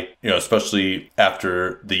Masai, especially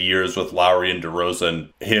after the years with Lowry and DeRozan,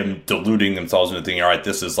 him deluding themselves into thinking, all right,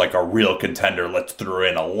 this is like a real contender. Let's throw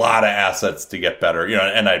in a lot of assets to get better.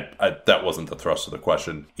 And I that wasn't the thrust of the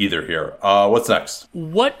question either here. What's next?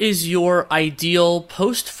 What is your ideal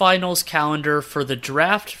post-finals calendar for the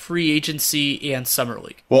draft, free agency, and summer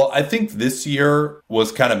league? Well, I think this year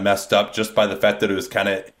was kind of messed up just by the fact that it was kind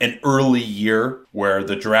of an early year where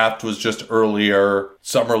the draft was just earlier,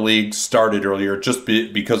 summer league started earlier, just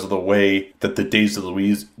because of the way that the days of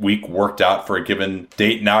the week worked out for a given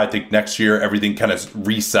date. Now I think next year everything kind of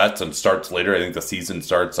resets and starts later. I think the season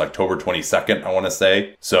starts October 22nd, I want to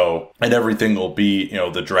say. So, and everything will be,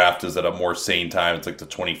 the draft is at a more sane time. It's like the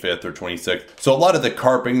 25th or 26th. So a lot of the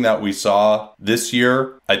carping that we saw this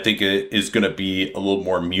year, I think it is going to be a little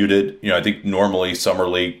more muted. I think normally summer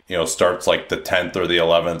league, starts like the 10th or the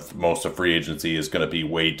 11th. Most of free agency is going to be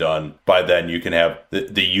way done. By then you can have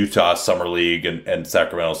the Utah summer league and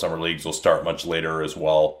Sacramento summer leagues will start much later as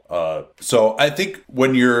well. So I think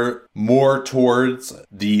when you're more towards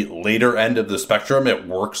the later end of the spectrum, it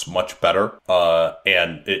works much better.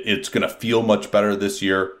 And it's going to feel much better this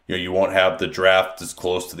year. You won't have the draft as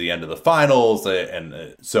close to the end of the finals.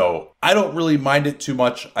 And so I don't really mind it too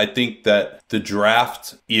much. I think that the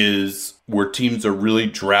draft is where teams are really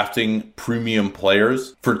drafting premium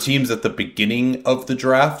players. For teams at the beginning of the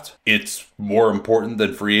draft, it's more important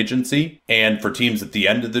than free agency. And for teams at the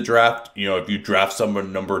end of the draft, if you draft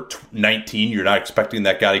someone number 19, you're not expecting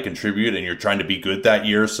that guy to contribute and you're trying to be good that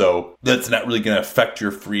year. So that's not really going to affect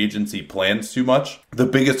your free agency plans too much. The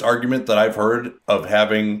biggest argument that I've heard of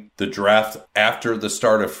having the draft after the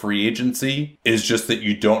start of free agency is just that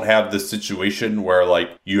you don't have the situation where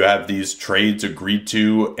you have these trades agreed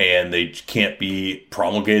to and they which can't be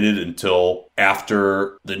promulgated until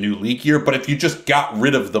after the new league year. But if you just got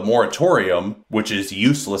rid of the moratorium, which is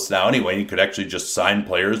useless now anyway, you could actually just sign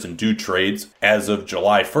players and do trades as of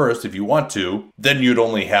July 1st if you want to, then you'd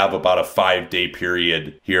only have about a 5-day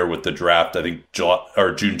period here with the draft, I think June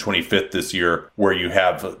 25th this year, where you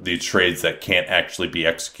have these trades that can't actually be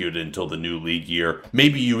executed until the new league year.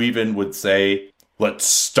 Maybe you even would say, let's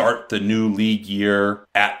start the new league year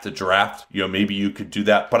at the draft. Maybe you could do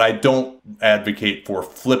that. But I don't advocate for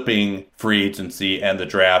flipping free agency and the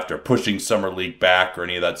draft or pushing summer league back or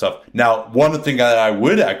any of that stuff. Now, one thing that I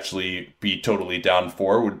would actually be totally down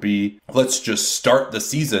for would be, let's just start the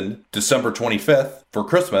season December 25th for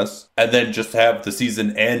Christmas and then just have the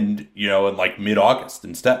season end, in like mid-August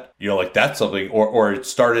instead. Like that's something, or it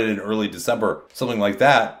started in early December, something like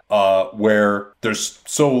that, where there's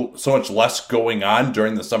so much less going on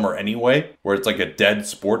during the summer anyway, where it's like a dead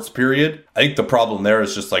sports period. I think the problem there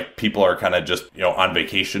is just like people are kind of just, on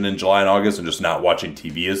vacation in July and August and just not watching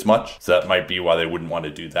TV as much. So that might be why they wouldn't want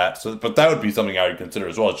to do that. So, but that would be something I would consider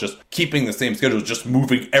as well. It's just keeping the same schedule, just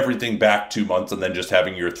moving everything back 2 months and then just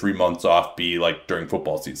having your 3 months off be like during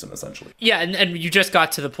football season, essentially. Yeah, and you just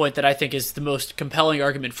got to the point that I think is the most compelling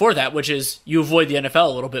argument for that, which is you avoid the NFL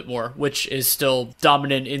a little bit more, which is still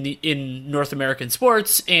dominant in North American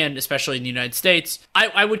sports and especially in the United States.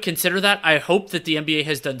 I would consider that. I hope that the NBA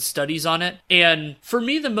has done studies on it. And for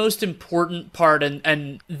me, the most important part,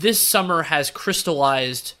 and this summer has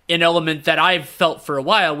crystallized an element that I've felt for a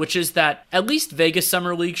while, which is that at least Vegas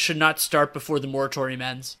Summer League should not start before the moratorium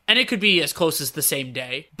ends. And it could be as close as the same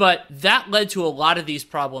day. But that led to a lot of these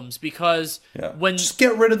problems because when... Just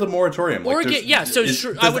get rid of the moratorium. Or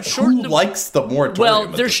I would shorten Who likes the moratorium? Well,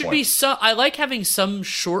 there should be some... I like having some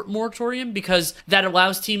short moratorium because that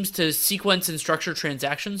allows teams to sequence and structure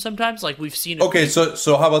transactions sometimes, like we've seen... Okay, so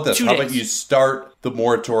how about this? How about you start the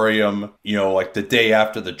moratorium, like the day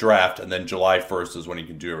after the draft, and then July 1st is when you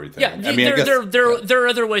can do everything. Yeah, there are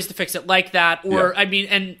other ways to fix it like that, or I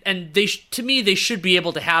mean, and to me they should be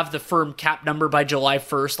able to have the firm cap number by July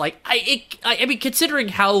 1st. Like I mean, considering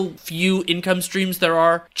how few income streams there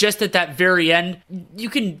are, just at that very end, you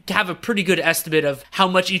can have a pretty good estimate of how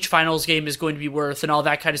much each finals game is going to be worth and all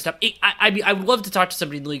that kind of stuff. I mean, I would love to talk to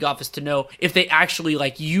somebody in the league office to know if they actually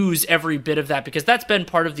like use every bit of that, because that's been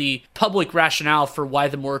part of the public rationale for why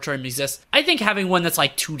the moratorium exists. I think having one that's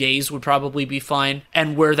like 2 days would probably be fine,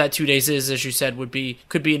 and where that 2 days is, as you said,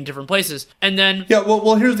 could be in different places. And then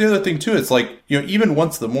well here's the other thing too. It's like, even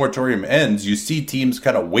once the moratorium ends, you see teams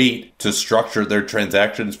kind of wait to structure their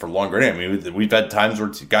transactions for longer. I mean, we've had times where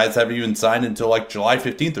guys haven't even signed until like July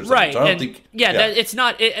 15th or something. Right. So I don't think it's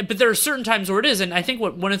not, but there are certain times where it is. And I think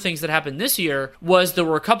one of the things that happened this year was there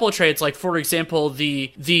were a couple of trades, like for example,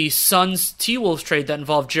 the Suns T-Wolves trade that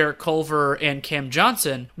involved Jarrett Culver and Cam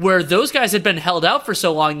Johnson, where those guys had been held out for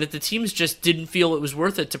so long that the teams just didn't feel it was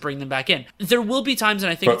worth it to bring them back in. There will be times,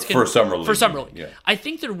 and I think for summer league. Yeah. I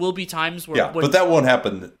think there will be times where but that won't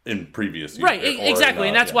happen in previous years. Right, exactly.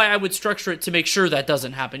 And that's why I would structure it to make sure that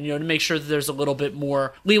doesn't happen, to make sure that there's a little bit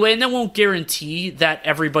more leeway. And that won't guarantee that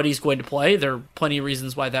everybody's going to play. There are plenty of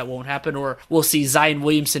reasons why that won't happen, or we'll see Zion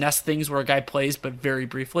Williamson-esque things where a guy plays, but very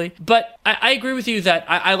briefly. But I agree with you that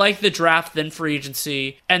I like the draft, then free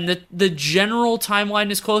agency, and the general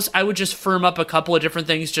timeline is close. I would just firm up a couple of different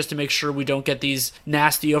things just to make sure we don't get these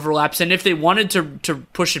nasty overlaps. And if they wanted to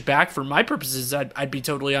push it back, for my purposes, I'd be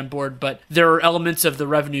totally on board. But there are elements of the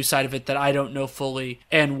revenue side of it that I don't know fully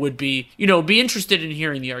and would be interested in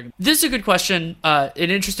hearing the argument. This is a good question, an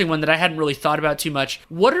interesting one that I hadn't really thought about too much.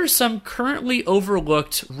 What are some currently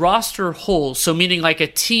overlooked roster holes, so meaning like a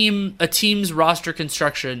team's roster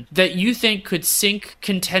construction, that you think could sink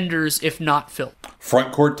contenders if not filled?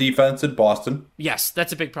 Front court defense in Boston. Yes,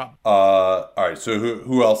 that's a big problem. All right, so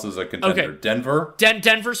who else is a contender? Okay. Denver?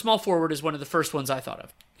 Denver small forward is one of the first ones I thought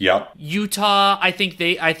of. Yeah. Utah, I think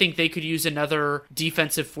they could use another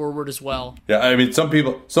defensive forward as well. Yeah, I mean, some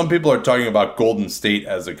people are talking about Golden State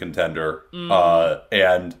as a contender,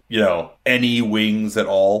 and any wings at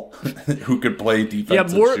all who could play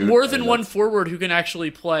defense. Yeah, more than one forward who can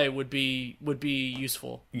actually play would be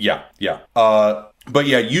useful. Yeah. But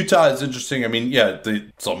yeah, Utah is interesting. I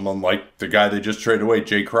mean, someone like the guy they just traded away,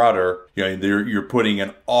 Jay Crowder. You're putting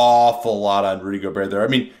an awful lot on Rudy Gobert there. I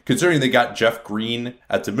mean, considering they got Jeff Green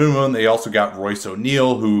at the minimum, they also got Royce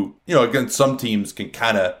O'Neal, who against some teams can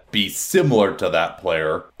kind of be similar to that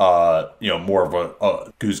player. More of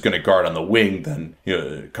a who's going to guard on the wing than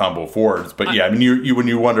combo forwards. But yeah, I mean, you when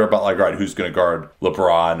you wonder about like, right, who's going to guard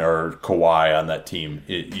LeBron or Kawhi on that team,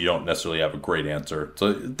 you don't necessarily have a great answer.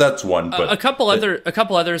 So that's one. But a couple other a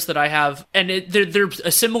couple others that I have, and they're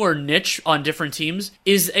a similar niche on different teams,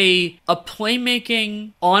 is a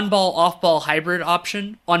playmaking on-ball, off-ball hybrid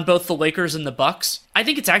option on both the Lakers and the Bucks. I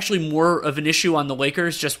think it's actually more of an issue on the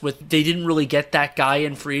Lakers, just with they didn't really get that guy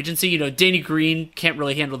in free agency. You know, Danny Green can't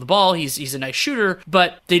really handle the ball. He's a nice shooter,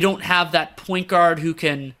 but they don't have that point guard who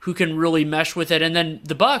can really mesh with it. And then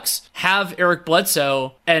the Bucks have Eric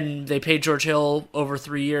Bledsoe, and they paid George Hill over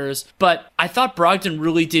 3 years. But I thought Brogdon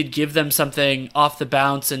really did give them something off the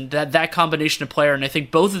bounce, and that combination of player. And I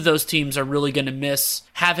think both of those teams are really going to miss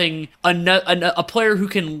having a player who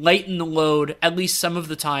can lighten the load at least some of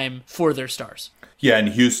the time for their stars. Yeah, in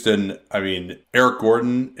Houston, I mean, Eric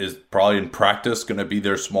Gordon is probably in practice going to be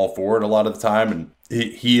their small forward a lot of the time, and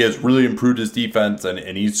he has really improved his defense, and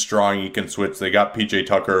he's strong. He can switch. They got PJ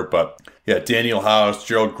Tucker, but yeah, Daniel House,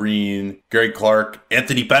 Gerald Green, Gary Clark,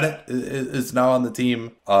 Anthony Bennett is now on the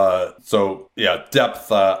team. So yeah,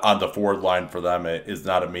 depth on the forward line for them is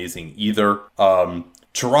not amazing either.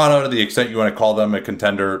 Toronto, to the extent you want to call them a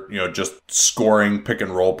contender, you know, just scoring, pick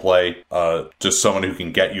and roll play, just someone who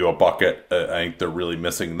can get you a bucket. I think they're really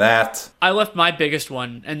missing that. I left my biggest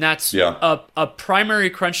one, and that's a primary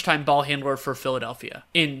crunch time ball handler for Philadelphia.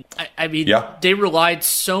 They relied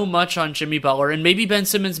so much on Jimmy Butler, and maybe Ben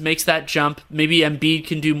Simmons makes that jump. Maybe Embiid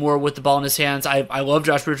can do more with the ball in his hands. I love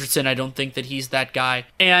Josh Richardson. I don't think that he's that guy.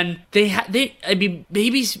 And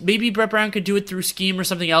maybe Brett Brown could do it through scheme or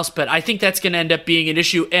something else, but I think that's going to end up being an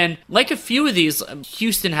issue. And like a few of these,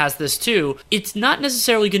 Houston has this too. It's not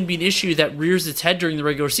necessarily going to be an issue that rears its head during the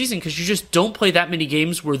regular season because you just don't play that many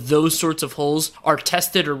games where those sorts of holes are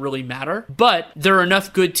tested or really matter. But there are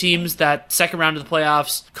enough good teams that second round of the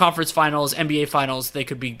playoffs, conference finals, NBA finals, they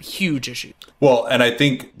could be huge issues. Well, and I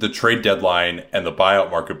think the trade deadline and the buyout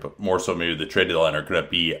market, but more so maybe the trade deadline, are going to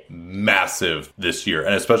be massive this year.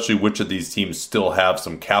 And especially which of these teams still have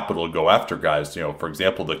some capital to go after guys. You know, for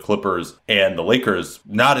example, the Clippers and the Lakers,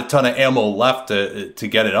 not a ton of ammo left to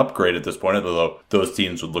get an upgrade at this point, although those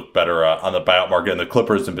teams would look better on the buyout market. And the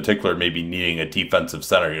Clippers in particular maybe needing a defensive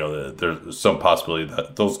center. You know, there's some possibility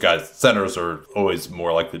that those guys, centers, are always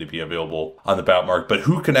more likely to be available on the buyout market. But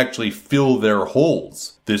who can actually fill their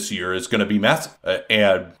holes this year is going to be massive.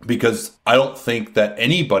 And because I don't think that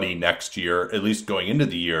anybody next year, at least going into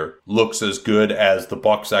the year, looks as good as the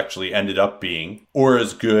Bucks actually ended up being, or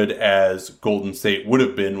as good as Golden State would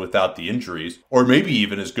have been without the injuries, or maybe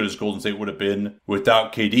even as good as Golden State would have been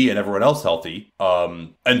without KD and everyone else healthy.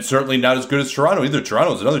 And certainly not as good as Toronto either.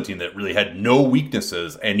 Toronto is another team that really had no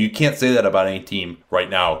weaknesses, and you can't say that about any team right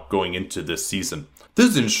now going into this season. This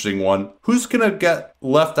is an interesting one. Who's going to get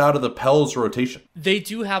left out of the Pels rotation? They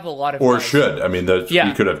do have a lot of Or guys. should. I mean,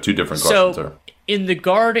 you could have two different questions there. In the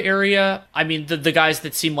guard area, I mean, the guys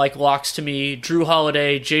that seem like locks to me, Drew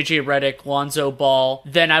Holiday, JJ Redick, Lonzo Ball.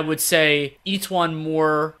 Then I would say Etuan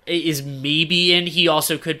Moore is maybe in. He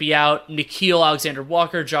also could be out. Nickeil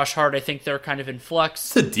Alexander-Walker, Josh Hart, I think they're kind of in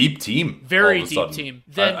flux. It's a deep team. Very deep team.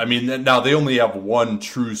 Then, I mean, now they only have one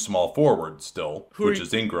true small forward still, which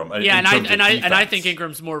is Ingram. Yeah, and I think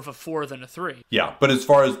Ingram's more of a 4 than a 3. Yeah, but as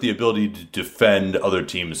far as the ability to defend other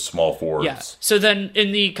teams' small forwards. Yeah. So then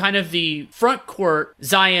in the kind of the front court,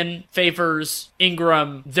 Zion, Favors,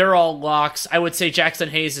 Ingram, they're all locks. I would say Jackson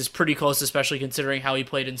Hayes is pretty close, especially considering how he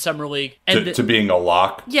played in Summer League. And to being a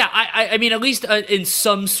lock? Yeah, I mean, at least in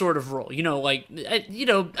some sort of role. You know, like,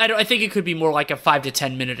 I think it could be more like a 5 to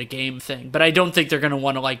 10 minute a game thing, but I don't think they're going to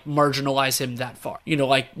want to, like, marginalize him that far. You know,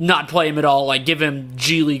 like, not play him at all, like, give him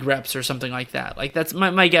G League reps or something like that. Like, that's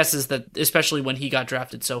my guess is that, especially when he got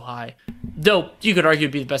drafted so high. Though, you could argue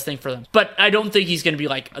it'd be the best thing for them. But I don't think he's going to be,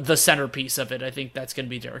 like, the centerpiece of it. I think that's going to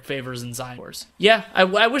be Derek Favors and Zion. Yeah,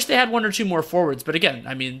 I wish they had one or two more forwards, but again,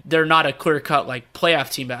 I mean, they're not a clear-cut, like,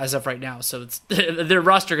 playoff team as of right now, so it's their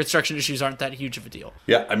roster construction issues aren't that huge of a deal.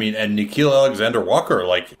 Yeah, I mean, and Nickeil Alexander-Walker,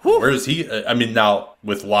 like, where is he? I mean, now,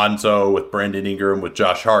 with Lonzo, with Brandon Ingram, with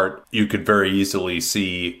Josh Hart, you could very easily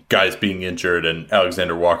see guys being injured and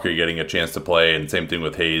Alexander-Walker getting a chance to play, and same thing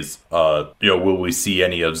with Hayes. Will we see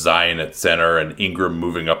any of Zion at center and Ingram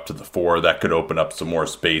moving up to the 4? That could open up some more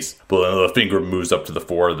space. But if Ingram moves up to the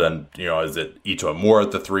 4, then, is it Etuan Moore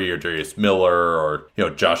at the 3 or Darius Miller or,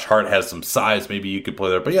 Josh Hart has some size. Maybe you could play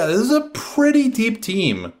there. But yeah, this is a pretty deep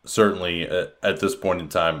team, certainly at this point in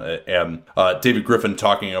time. And David Griffin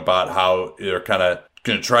talking about how they're kind of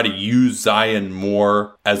going to try to use Zion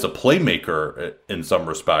more as a playmaker in some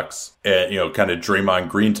respects, and, kind of Draymond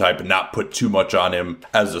Green type, and not put too much on him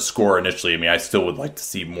as a scorer initially. I mean, I still would like to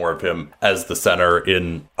see more of him as the center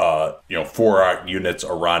in, 4 units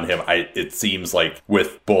around him. It seems like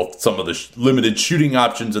with both some of the limited shooting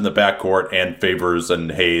options in the backcourt and Favors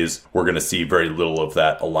and Hayes, we're going to see very little of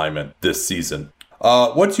that alignment this season.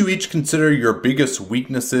 What do you each consider your biggest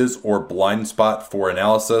weaknesses or blind spot for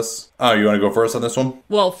analysis? You want to go first on this one?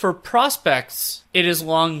 Well, for prospects, it has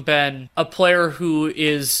long been a player who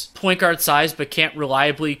is point guard size but can't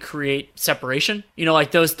reliably create separation. You know, like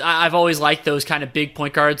those, I've always liked those kind of big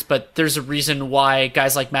point guards, but there's a reason why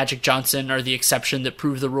guys like Magic Johnson are the exception that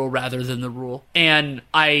prove the rule rather than the rule. And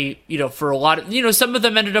for a lot of, some of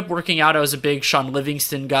them ended up working out. I was a big Sean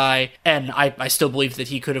Livingston guy, and I still believe that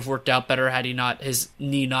he could have worked out better had his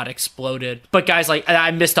knee not exploded. But guys like, I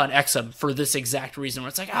missed on Exum for this exact reason, where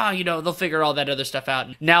it's like, they'll figure all that other stuff out.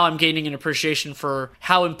 And now I'm gaining an appreciation for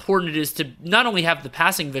how important it is to not only have the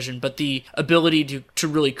passing vision, but the ability to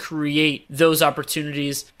really create those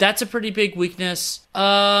opportunities. That's a pretty big weakness.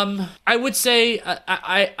 I would say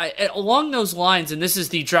I along those lines, and this is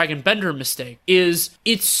the Dragon Bender mistake, is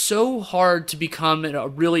it's so hard to become a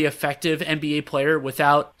really effective NBA player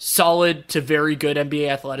without solid to very good NBA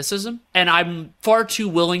athleticism. And I'm far too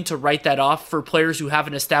willing to write that off for players who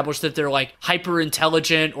haven't established that they're like hyper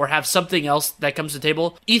intelligent or have something else that comes to the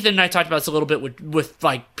table. Ethan and I talked about this a little bit with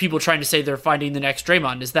like people trying to say they're finding the next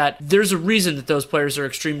Draymond, is that there's a reason that those players are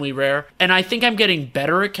extremely rare. And I think I'm getting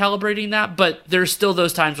better at calibrating that, but there's still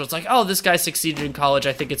those times where it's like, oh, this guy succeeded in college,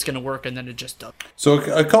 I think it's going to work, and then it just doesn't. So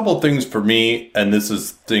a couple things for me, and this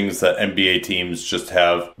is things that NBA teams just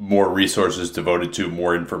have more resources devoted to,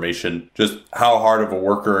 more information, just how hard of a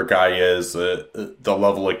worker a guy is, the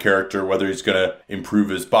level of character, whether he's going to improve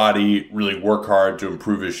his body, really work hard to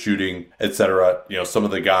improve his shooting, etc. Some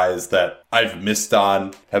of the guys that I've missed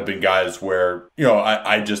on have been guys where,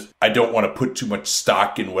 I don't want to put too much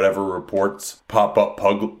stock in whatever reports pop up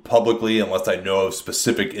publicly unless I know of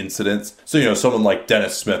specific incidents. So, someone like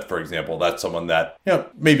Dennis Smith, for example, that's someone that,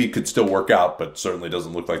 maybe could still work out, but certainly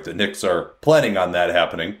doesn't look like the Knicks are planning on that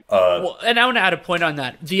happening. Well, and I want to add a point on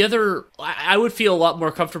that. I would feel a lot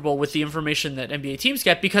more comfortable with the information that NBA teams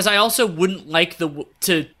get, because I also wouldn't like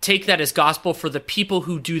to take that as gospel for the people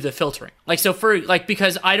who do the filtering.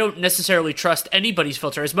 Because I don't necessarily trust anybody's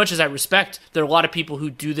filter as much as I respect. There are a lot of people who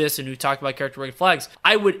do this and who talk about character red flags.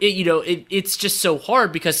 It's just so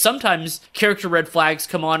hard because sometimes character red flags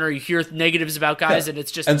come on, or you hear negatives about guys, and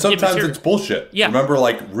it's just and sometimes immaterial. It's bullshit. Yeah. Remember,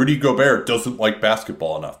 Rudy Gobert doesn't like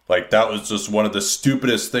basketball enough. That was just one of the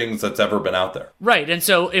stupidest things that's ever been out there. Right, and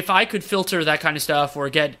so if I could filter that kind of stuff, or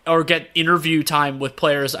get interview time with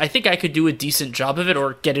players, I think I could do a decent job of it,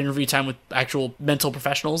 or get interview time with actual mental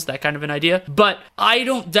professionals, that kind of an idea. But I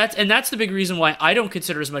don't. That's the big reason why I don't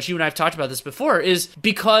consider as much. You and I have talked about this before, is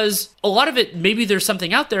because a lot of it, maybe there's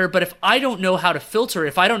something out there, but if I don't know how to filter,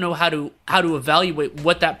 if I don't know how to evaluate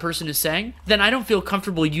what that person is saying, then I don't feel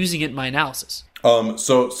comfortable using it in my analysis.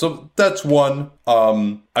 So that's one.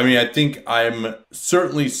 I think I'm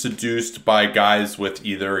certainly seduced by guys with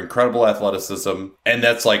either incredible athleticism, and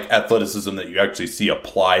that's like athleticism that you actually see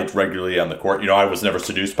applied regularly on the court. I was never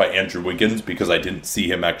seduced by Andrew Wiggins because I didn't see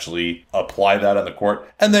him actually apply that on the court.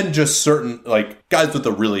 And then just certain guys with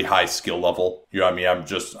a really high skill level.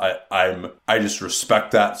 I just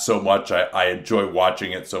respect that so much. I enjoy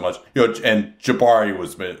watching it so much. And Jabari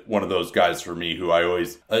was one of those guys for me who I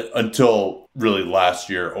always, until really last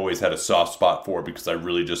year, always had a soft spot for, because I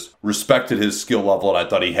really just respected his skill level, and I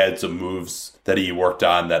thought he had some moves that he worked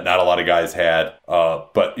on that not a lot of guys had.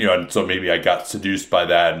 And so maybe I got seduced by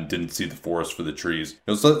that and didn't see the forest for the trees.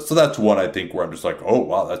 So that's one, I think, where I'm just like, oh,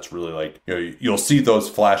 wow, that's really you'll see those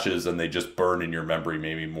flashes and they just burn in your memory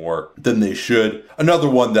maybe more than they should. Another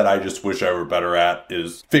one that I just wish I were better at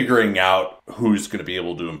is figuring out who's going to be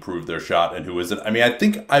able to improve their shot and who isn't. I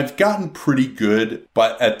think I've gotten pretty good,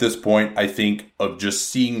 but at this point, I think of just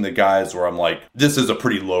seeing the guys where I'm like, this is a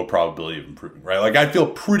pretty low probability of improving, right? I feel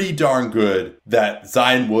pretty darn good that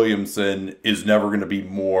Zion Williamson is never going to be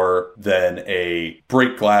more than a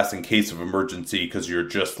break glass in case of emergency because you're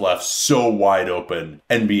just left so wide open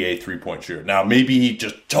NBA three-point shooter. Now, maybe he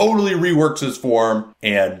just totally reworks his form,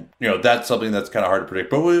 and that's something that's kind of hard to predict.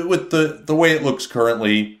 But with the way it looks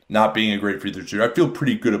currently, not being a great free throw shooter, I feel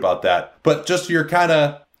pretty good about that. But just you're kind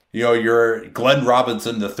of, you're Glenn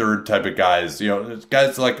Robinson the third type of guys.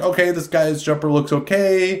 Guys like, okay, this guy's jumper looks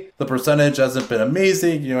okay. The percentage hasn't been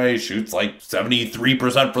amazing. He shoots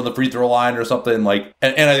 73% from the free throw line or something. And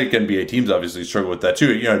I think NBA teams obviously struggle with that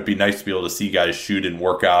too. It'd be nice to be able to see guys shoot in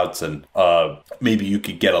workouts, and maybe you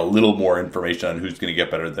could get a little more information on who's going to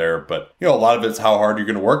get better there. But, a lot of it's how hard you're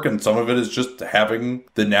going to work, and some of it is just having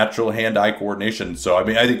the natural hand-eye coordination. So, I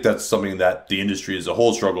think that's something that the industry as a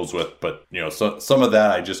whole struggles with. But, some of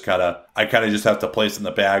that I just I kind of just have to place in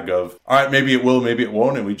the bag of, all right, maybe it will, maybe it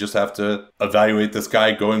won't. And we just have to evaluate this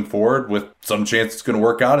guy going forward with some chance it's going to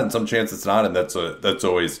work out and some chance it's not. And that's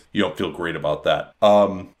always, you don't feel great about that.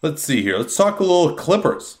 Let's see here. Let's talk a little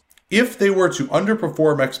Clippers. If they were to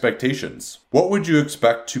underperform expectations, what would you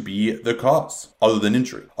expect to be the cause other than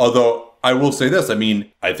injury? Although I will say this, I mean,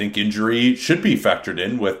 I think injury should be factored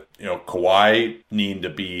in with, Kawhi needing to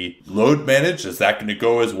be load managed. Is that going to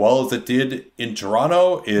go as well as it did in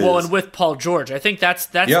Toronto? And with Paul George, I think that's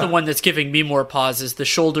the one that's giving me more pause is the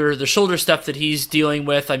shoulder stuff that he's dealing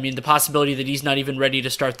with. I mean, the possibility that he's not even ready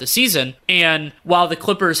to start the season. And while the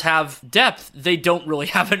Clippers have depth, they don't really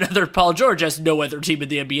have another Paul George, as no other team in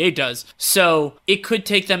the NBA does. So it could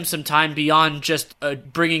take them some time beyond just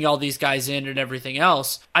bringing all these guys in and everything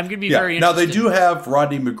else. I'm going to be very interested. Now, they do have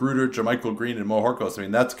Rodney McGruder, JaMychal Green, and Mo Harkless. I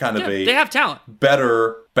mean, that's kind of they have talent.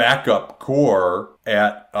 Better backup core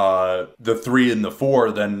at the 3 and the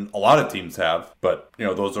 4 than a lot of teams have. But,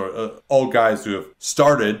 those are all guys who have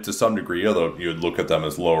started to some degree, although you would look at them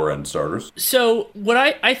as lower end starters. So what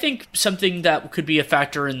I think something that could be a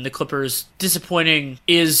factor in the Clippers disappointing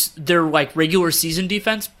is their regular season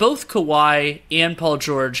defense. Both Kawhi and Paul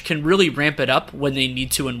George can really ramp it up when they need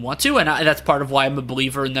to and want to. And that's part of why I'm a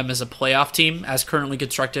believer in them as a playoff team as currently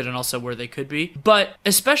constructed and also where they could be. But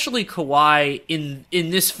especially Kawhi in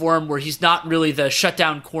this form where he's not really the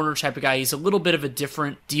shutdown corner type of guy. He's a little bit of a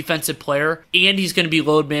different defensive player and he's going to be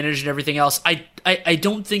load managed and everything else. I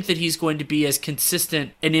don't think that he's going to be as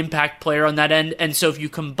consistent an impact player on that end. And so if you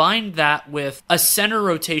combine that with a center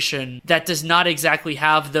rotation that does not exactly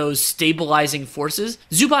have those stabilizing forces,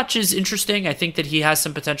 Zubac is interesting. I think that he has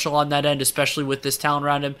some potential on that end, especially with this talent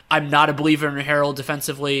around him. I'm not a believer in Harrell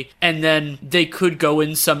defensively. And then they could go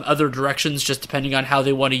in some other directions just depending on how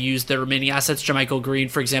they want to use their remaining assets. JaMychal Green,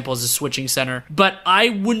 for example, as a switching center. But I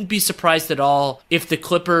wouldn't be surprised at all if the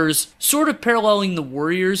Clippers, sort of paralleling the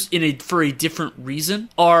Warriors for a different reason,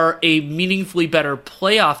 are a meaningfully better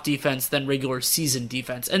playoff defense than regular season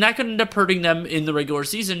defense. And that could end up hurting them in the regular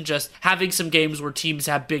season, just having some games where teams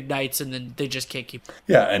have big nights and then they just can't keep.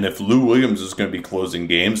 Yeah, and if Lou Williams is going to be closing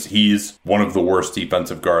games, he's one of the worst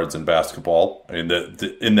defensive guards in basketball. I mean,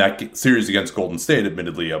 in that series against Golden State,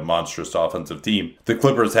 admittedly a monstrous offensive team, the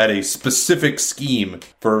Clippers had a specific scheme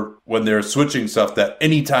for when they're switching stuff that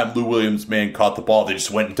anytime Lou Williams' man caught the ball, they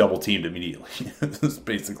just went and double teamed immediately. It's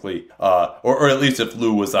basically, or at least if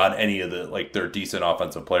Lou was on any of their decent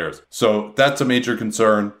offensive players. So that's a major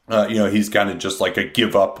concern. He's kind of just like a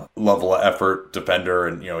give up level of effort defender,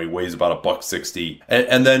 and he weighs about $160.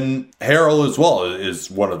 And then Harrell as well is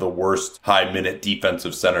one of the worst high minute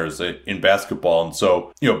defensive centers in basketball. And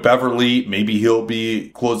so Beverly, maybe he'll be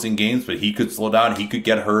closing games, but he could slow down. He could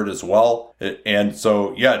get hurt as well. And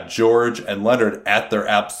so, yeah, George and Leonard at their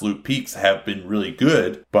absolute peaks have been really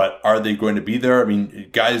good, but are they going to be there? I mean,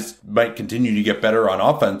 guys might continue to get better on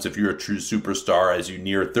offense if you're a true superstar as you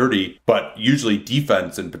near 30, but usually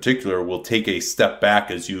defense in particular will take a step back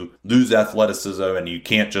as you lose athleticism and you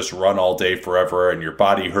can't just run all day forever and your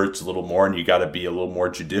body hurts a little more and you got to be a little more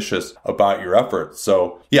judicious about your efforts.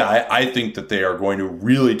 So, yeah, I think that they are going to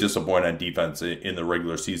really disappoint on defense in the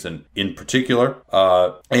regular season in particular.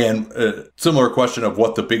 Similar question of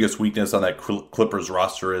what the biggest weakness on that Clippers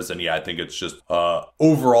roster is. And yeah, I think it's just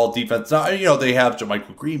overall defense. Now, they have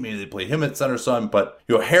JaMychal Green, maybe they play him at center some, but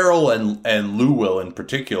Harrell and Lou Will in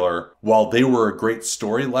particular, while they were a great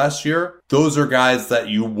story last year, those are guys that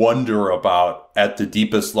you wonder about at the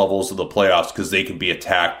deepest levels of the playoffs because they can be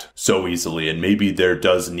attacked so easily. And maybe there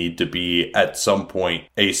does need to be at some point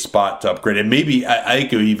a spot to upgrade. And maybe I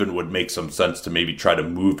think it even would make some sense to maybe try to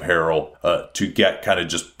move Harrell to get kind of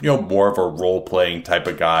just, more of a role playing type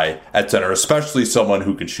of guy at center, especially someone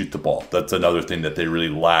who can shoot the ball. That's another thing that they really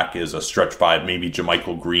lack is a stretch five. Maybe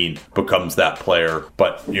JaMychal Green becomes that player.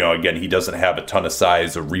 But, again, he doesn't have a ton of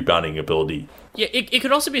size or rebounding ability. Yeah, it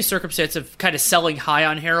could also be a circumstance of kind of selling high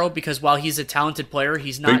on Harrell because while he's a talented player,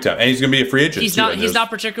 he's not big time, and he's going to be a free agent. He's not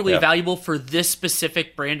particularly valuable for this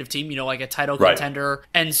specific brand of team, like a title contender,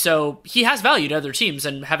 and so he has value to other teams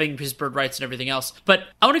and having his bird rights and everything else. But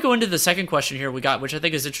I want to go into the second question here we got, which I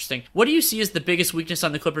think is interesting. What do you see as the biggest weakness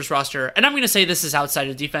on the Clippers roster? And I'm going to say this is outside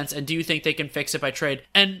of defense. And do you think they can fix it by trade?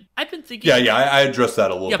 And I've been thinking, I addressed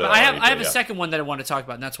that a little bit. Yeah, but I have a second one that I want to talk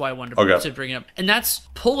about, and that's why I wanted to bring it up, and that's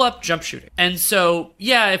pull up jump shooting. And so,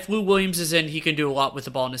 yeah, if Lou Williams is in, he can do a lot with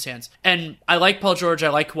the ball in his hands. And I like Paul George, I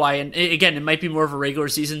like Kawhi, and again, it might be more of a regular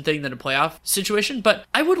season thing than a playoff situation, but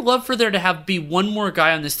I would love for there to be one more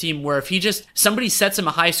guy on this team where if somebody sets him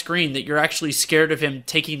a high screen, that you're actually scared of him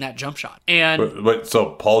taking that jump shot. And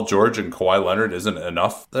so Paul George and Kawhi Leonard isn't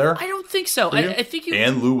enough there? I don't think so. I think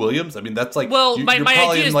and Lou Williams? I mean, that's like, well, you're my probably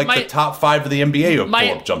idea in is like the top 5 of the NBA of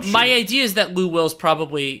pull-up jump shooting. My idea is that Lou Will's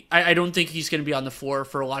probably, I don't think he's going to be on the floor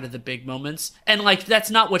for a lot of the big moments. And like,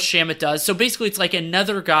 that's not what Shamet does. So basically it's like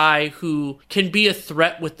another guy who can be a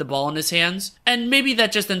threat with the ball in his hands. And maybe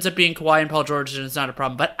that just ends up being Kawhi and Paul George and it's not a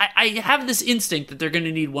problem. But I have this instinct that they're going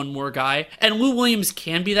to need one more guy. And Lou Williams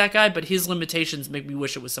can be that guy, but his limitations make me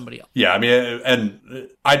wish it was somebody else. Yeah, I mean, and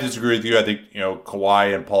I disagree with you. I think,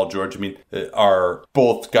 Kawhi and Paul George, are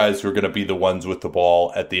both guys who are going to be the ones with the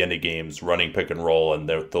ball at the end of games, running pick and roll. And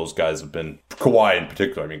those guys have been, Kawhi in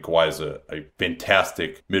particular. I mean, Kawhi is a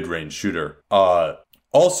fantastic mid-range shooter.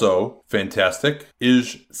 Also fantastic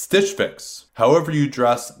is Stitch Fix. However you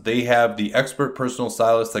dress, they have the expert personal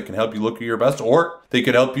stylist that can help you look your best, or they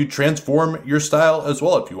could help you transform your style as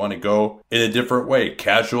well if you want to go in a different way.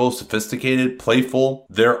 Casual, sophisticated, playful.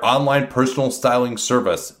 Their online personal styling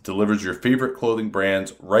service delivers your favorite clothing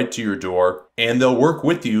brands right to your door, and they'll work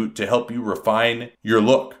with you to help you refine your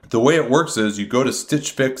look. The way it works is you go to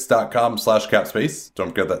stitchfix.com/capspace. Don't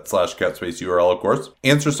forget that /capspace URL, of course.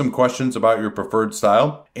 Answer some questions about your preferred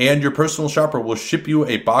style, and your personal shopper will ship you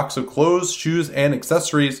a box of clothes, shoes, and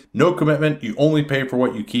accessories. No commitment. You only pay for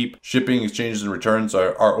what you keep. Shipping, exchanges, and returns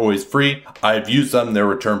are always free. I've used them. Their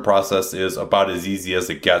return process is about as easy as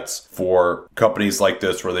it gets for companies like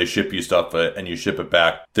this where they ship you stuff and you ship it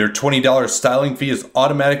back. Their $20 styling fee is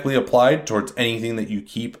automatically applied towards anything that you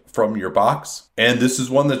keep from your box. And this is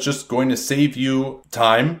one that's just going to save you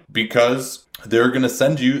time because they're going to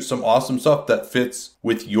send you some awesome stuff that fits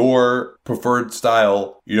with your preferred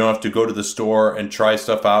style. You don't have to go to the store and try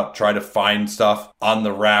stuff out, try to find stuff on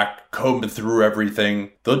the rack, comb through everything.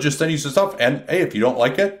 They'll just send you some stuff. And hey, if you don't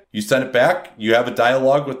like it, you send it back. You have a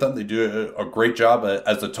dialogue with them. They do a great job.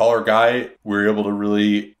 As a taller guy, we're able to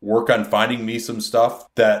really work on finding me some stuff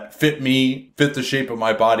that fit me, fit the shape of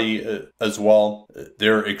my body as well.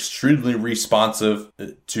 They're extremely responsive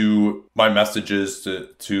to my messages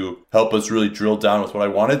to help us really drill down with what I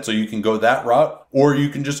wanted. So you can go that route, or you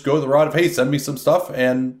can just go the route of, hey, send me some stuff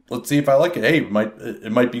and let's see if I like it. Hey,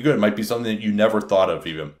 it might be good. It might be something that you never thought of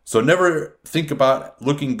even. So never think about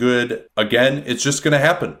looking good again. It's just going to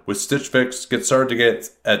happen with Stitch Fix. Get started to get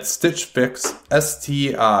at Stitch Fix,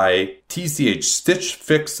 STITCH,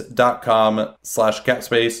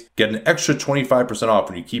 stitchfix.com/capspace. Get an extra 25% off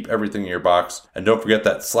when you keep everything in your box. And don't forget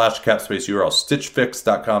that /capspace URL,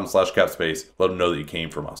 stitchfix.com/capspace. Let them know that you came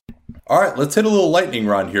from us. All right, let's hit a little lightning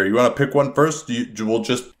round here. You want to pick one first?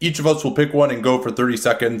 Each of us will pick one and go for 30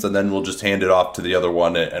 seconds, and then we'll just hand it off to the other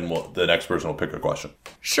one, and the next person will pick a question.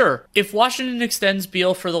 Sure. If Washington extends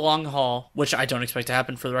Beal for the long haul, which I don't expect to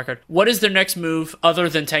happen for the record, what is their next move other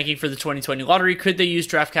than tanking for the 2020 lottery? Could they use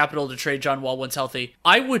draft capital to trade John Wall once healthy?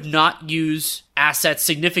 I would not use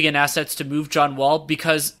significant assets to move John Wall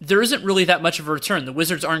because there isn't really that much of a return. The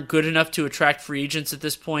Wizards aren't good enough to attract free agents at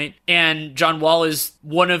this point, and John Wall is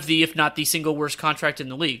one of the, if not the single worst contract in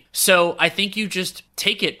the league. So I think you just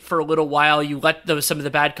take it for a little while. You let some of the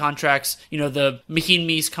bad contracts, the Maheen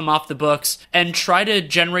Mies come off the books and try to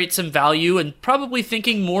generate some value, and probably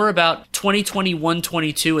thinking more about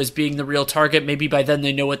 2021-22 as being the real target. Maybe by then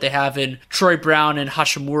they know what they have in Troy Brown and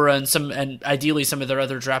Hashimura and ideally some of their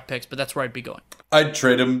other draft picks, but that's where I'd be going. I'd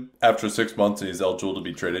trade him after 6 months and he's eligible to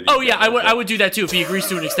be traded. Oh yeah, I would do that too if he agrees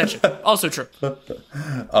to an extension. Also true.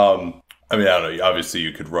 I don't know. Obviously,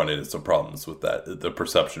 you could run into some problems with that, the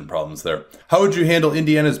perception problems there. How would you handle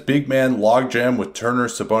Indiana's big man logjam with Turner,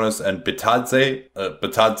 Sabonis, and Bitadze?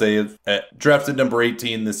 Bitadze is drafted number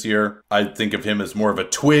 18 this year. I think of him as more of a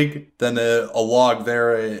twig than a log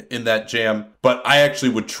there in that jam. But I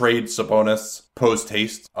actually would trade Sabonis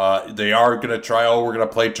post-haste. They are going to try, we're going to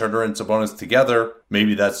play Turner and Sabonis together.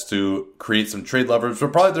 Maybe that's to create some trade leverage,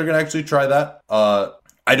 but probably they're going to actually try that.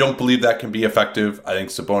 I don't believe that can be effective. I think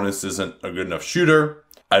Sabonis isn't a good enough shooter.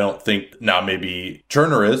 I don't think, now maybe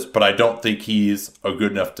Turner is, but I don't think he's a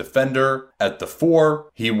good enough defender at the 4.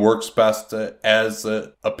 He works best as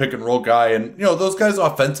a pick and roll guy. And, those guys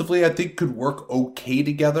offensively, I think could work okay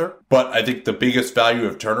together. But I think the biggest value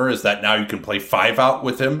of Turner is that now you can play 5 out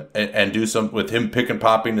with him and do some with him pick and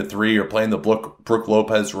popping to 3 or playing the Brook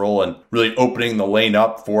Lopez role and really opening the lane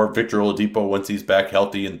up for Victor Oladipo once he's back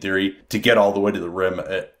healthy in theory to get all the way to the rim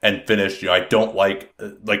and finish. I don't like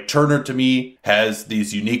Turner to me has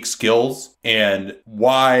these unique skills And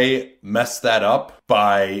why mess that up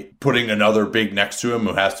by putting another big next to him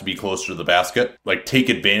who has to be closer to the basket? Like, take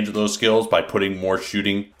advantage of those skills by putting more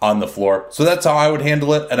shooting on the floor. So that's how I would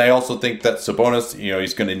handle it. And I also think that Sabonis,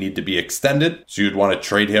 he's going to need to be extended. So you'd want to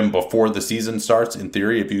trade him before the season starts, in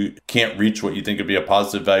theory, if you can't reach what you think would be a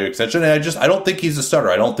positive value extension. And I don't think he's a starter.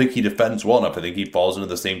 I don't think he defends well enough. I think he falls into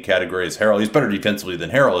the same category as Harrell. He's better defensively than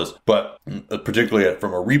Harrell is, but particularly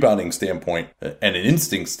from a rebounding standpoint and an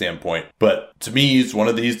instinct standpoint. But to me, he's one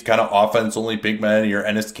of these kind of offense-only big men, your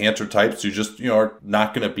Enes Kanter types who just, are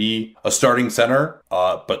not going to be a starting center,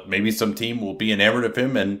 but maybe some team will be enamored of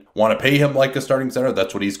him and want to pay him like a starting center.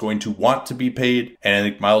 That's what he's going to want to be paid. And I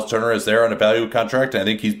think Miles Turner is there on a value contract, and I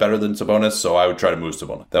think he's better than Sabonis, so I would try to move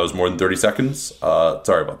Sabonis. That was more than 30 seconds.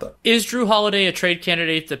 Sorry about that. Is Drew Holiday a trade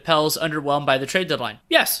candidate that Pels underwhelmed by the trade deadline?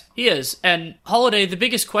 Yes, he is. And Holiday, the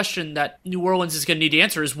biggest question that New Orleans is going to need to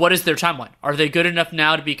answer is, what is their timeline? Are they good enough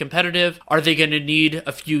now to be competitive? Are they going to need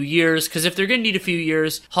a few years? Because if they're going to need a few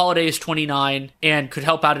years, Holiday is 29 and could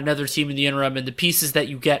help out another team in the interim, and the pieces that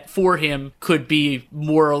you get for him could be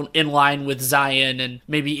more in line with Zion and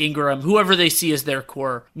maybe Ingram, whoever they see as their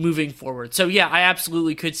core moving forward. So yeah, I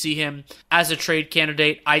absolutely could see him as a trade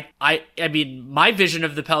candidate. I mean, my vision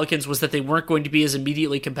of the Pelicans was that they weren't going to be as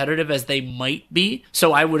immediately competitive as they might be,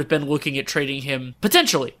 so I would have been looking at trading him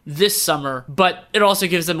potentially this summer, but it also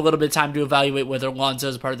gives them a little bit of time to evaluate whether Lonzo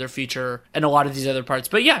is part of their future and a lot of these other parts.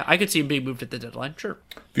 But yeah, I could see him being moved at the deadline, sure.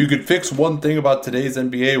 If you could fix one thing about today's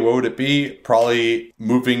NBA, what would it be? Probably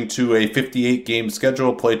moving to a 58-game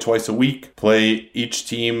schedule, play twice a week, play each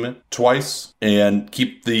team twice, and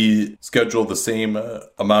keep the schedule the same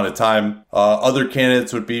amount of time. Other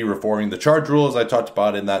candidates would be reforming the charge rules I talked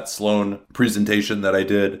about in that Sloan presentation that I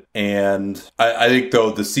did. And I think,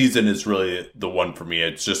 though, the season is really the one for me.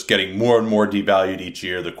 It's just getting more and more devalued each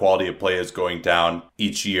year. The quality of play is going down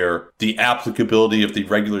each year. The applicability of the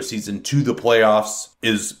regular season to the playoffs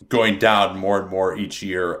is going down more and more each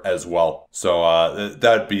year as well. So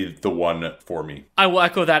that'd be the one for me. I will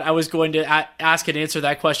echo that. I was going to ask and answer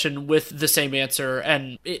that question with the same answer,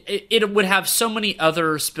 and it would have so many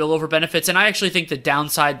other spillover benefits, and I actually think the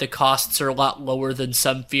downside, the costs are a lot lower than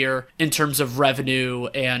some fear in terms of revenue,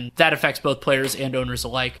 and that affects both players and owners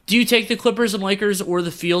alike. Do you take the Clippers and Lakers or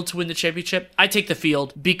the field to win the championship? I take the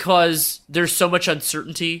field because there's so much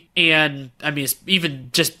uncertainty, and I mean, it's even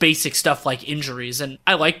just basic stuff like injuries, and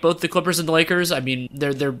I like both the Clippers and the Lakers. I mean,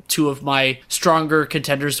 they're two of my stronger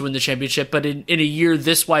contenders to win the championship, but in a year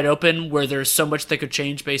this wide open where there's so much that could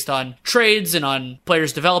change based on trades and on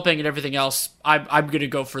players developing and everything else, I'm going to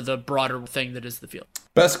go for the broader thing that is the field.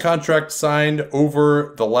 Best contract signed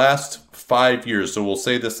over the last 5 years. So we'll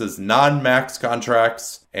say this is non-max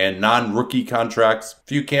contracts and non-rookie contracts.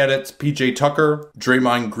 Few candidates: PJ Tucker,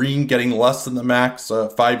 Draymond Green getting less than the max,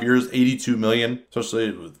 5 years, $82 million,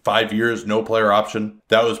 especially with 5 years, no player option.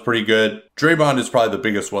 That was pretty good. Draymond is probably the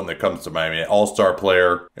biggest one that comes to mind. I mean, all-star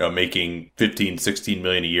player, making $15-16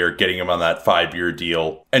 million a year, getting him on that 5-year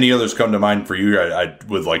deal. Any others come to mind for you? I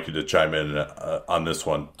would like you to chime in on this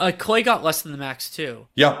one. Clay got less than the max too.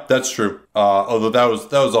 Yeah, that's true. Although that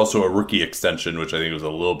was also a rookie extension, which I think was a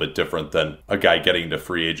little bit different than a guy getting to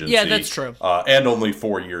free agency. Yeah, that's true. And only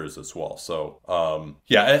 4 years as well. So,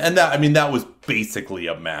 and that was basically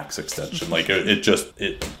a max extension. Like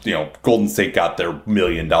Golden State got their $1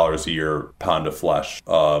 million a year pound of flesh.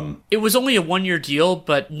 It was only a 1-year deal,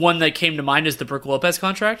 but one that came to mind is the Brook Lopez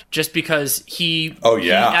contract, just because he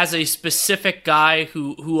as a specific guy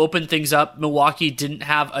who opened things up, Milwaukee didn't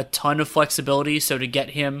have a ton of flexibility, so to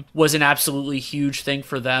get him was an absolutely huge thing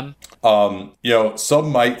for them.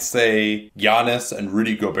 Some might say Giannis and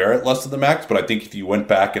Rudy Gobert less than the max, but I think if you went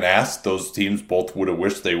back and asked, those teams both would have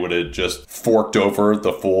wished they would have just forked over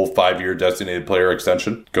the full 5-year designated player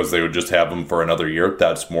extension, because they would just have them for another year.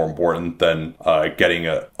 That's more important than getting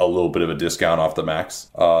a little bit of a discount off the max.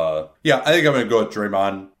 I think I'm going to go with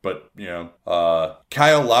Draymond, but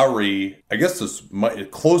Kyle Lowry, I guess this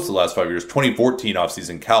might close to the last 5 years. 2014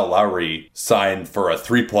 offseason, Kyle Lowry signed for a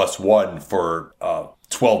 3+1 for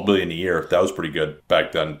 $12 million a year. That was pretty good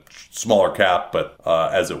back then. Smaller cap, but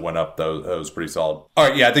as it went up, that was pretty solid. All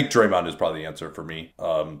right, I think Draymond is probably the answer for me.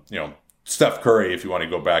 Steph Curry, if you want to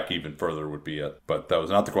go back even further, would be it, but that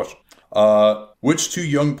was not the question. which two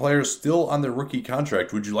young players still on their rookie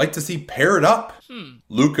contract would you like to see paired up?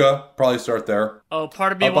 Luka, probably start there. Oh,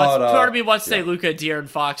 part of me wants to say Luka, De'Aaron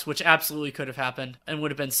Fox, which absolutely could have happened and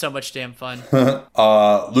would have been so much damn fun.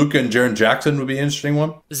 Luka and Jaren Jackson would be an interesting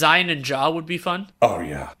one. Zion and Ja would be fun. Oh,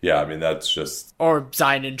 yeah. Yeah, I mean, that's just... Or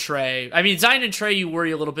Zion and Trey. I mean, Zion and Trey, you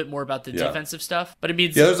worry a little bit more about the defensive stuff. But I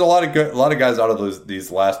mean... Yeah, there's a lot of guys out of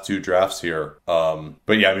these last two drafts here.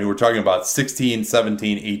 But yeah, I mean, we're talking about 16,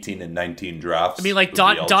 17, 18, and 19 drafts. I mean, like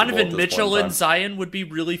Donovan Mitchell and Zion would be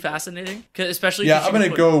really fascinating. Especially... Yeah, I'm going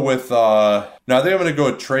to go with... No, I think I'm going to go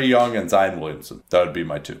with Trae Young and Zion Williamson. That would be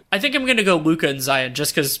my two. I think I'm going to go Luka and Zion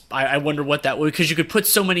just because I wonder what that would... Because you could put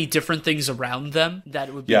so many different things around them that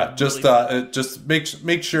it would be... Yeah, just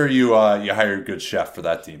make sure you hire a good chef for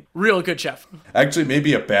that team. Real good chef. Actually,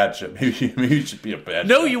 maybe a bad chef. Maybe you should be a bad chef.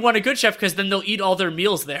 No, you want a good chef because then they'll eat all their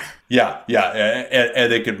meals there. Yeah,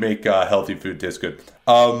 and they could make healthy food taste good.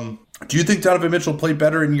 Do you think Donovan Mitchell played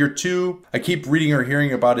better in year two? I keep reading or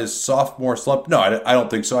hearing about his sophomore slump. No, I don't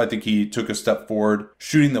think so. I think he took a step forward,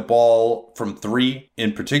 shooting the ball from three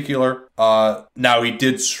in particular. Now, he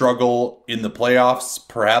did struggle in the playoffs,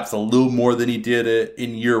 perhaps a little more than he did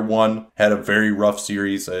in year one. Had a very rough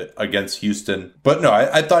series against Houston. But no,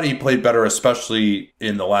 I thought he played better, especially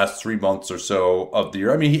in the last 3 months or so of the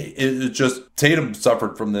year. I mean, Tatum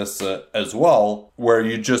suffered from this as well, where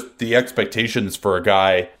the expectations for a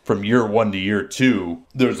guy from year one to year two,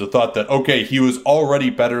 there's a thought that, okay, he was already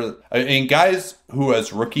better. I mean, guys who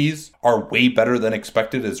as rookies are way better than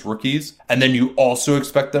expected as rookies, and then you also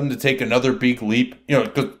expect them to take another big leap,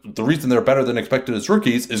 because the reason they're better than expected as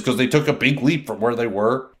rookies is because they took a big leap from where they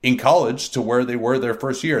were in college to where they were their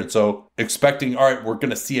first year. And so expecting, all right, we're going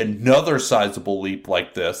to see another sizable leap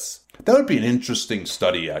like this. That would be an interesting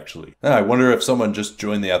study, actually. I wonder if someone just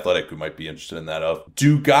joined The Athletic who might be interested in that.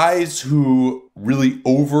 Do guys who really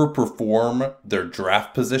overperform their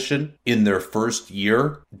draft position in their first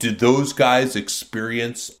year, do those guys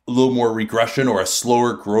experience a little more regression or a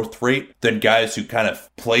slower growth rate than guys who kind of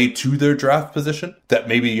play to their draft position? That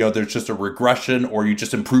maybe, there's just a regression, or you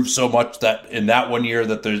just improve so much that in that 1 year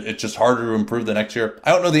that it's just harder to improve the next year?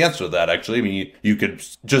 I don't know the answer to that, actually. I mean, you could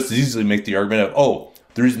just as easily make the argument of,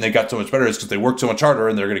 the reason they got so much better is because they worked so much harder,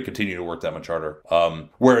 and they're going to continue to work that much harder.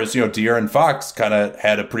 Whereas, De'Aaron Fox kind of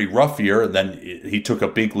had a pretty rough year, and then he took a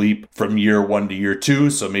big leap from year one to year two.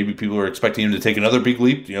 So maybe people are expecting him to take another big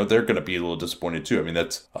leap. They're going to be a little disappointed too. I mean,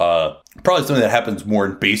 that's probably something that happens more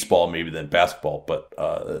in baseball maybe than basketball, but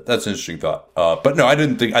that's an interesting thought. But no, I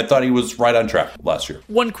thought he was right on track last year.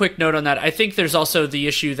 One quick note on that. I think there's also the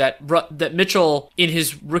issue that Mitchell, in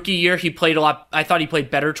his rookie year, he played a lot. I thought he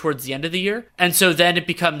played better towards the end of the year. And so then it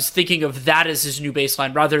becomes thinking of that as his new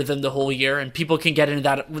baseline rather than the whole year, and people can get into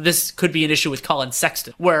that. This could be an issue with Colin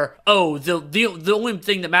Sexton, where the only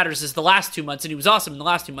thing that matters is the last 2 months, and he was awesome in the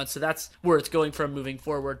last 2 months, so that's where it's going from moving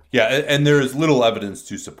forward. Yeah, and there is little evidence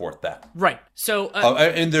to support that. Right. So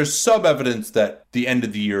and there's some evidence that the end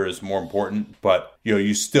of the year is more important, but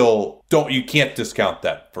you can't discount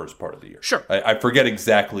that first part of the year. Sure. I forget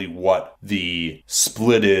exactly what the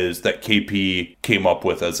split is that KP came up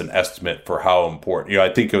with as an estimate for how important.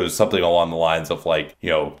 I think it was something along the lines of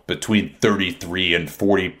between 33 and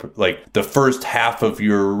 40, the first half of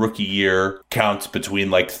your rookie year counts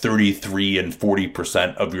between 33 and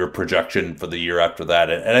 40% of your projection for the year after that.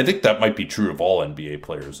 And I think that might be true of all NBA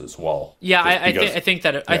players as well. Yeah, I think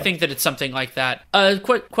that it's something like that.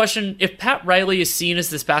 Quick question: if Pat Riley is seen as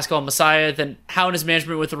this basketball messiah, then how in his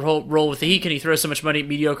management with the role with the Heat can he throw so much money at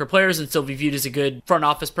mediocre players and still be viewed as a good front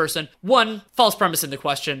office person? One, false premise in the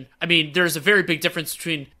question. I mean, there's a very big difference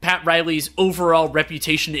between Pat Riley's overall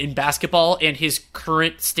reputation in basketball and his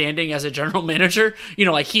current standing as a general manager.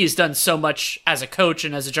 He has done so much as a coach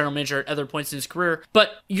and as a general manager at other points in his career,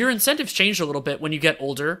 but your incentives change a little bit when you get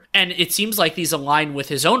older, and it seems like these align with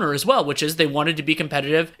his owner as well, which is they wanted to be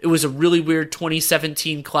competitive. It was a really weird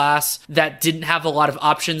 2017 class that didn't have a lot of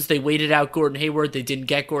options. They waited out Gordon Hayward. They didn't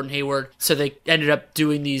get Gordon Hayward, so they ended up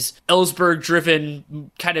doing these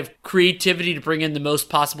Ellsberg-driven kind of creativity to bring in the most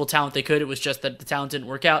possible talent they could. It was just that the talent didn't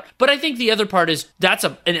work out. But I think the other part is that's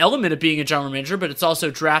an element of being a general manager, but it's also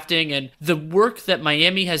drafting and the work that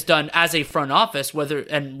Miami has done as a front office,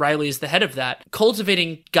 and Riley is the head of that,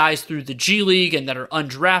 cultivating guys through the G League and that are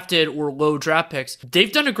undrafted or low draft picks.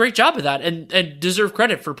 They've done a great job of that and deserve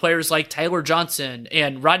credit for players like Tyler Johnson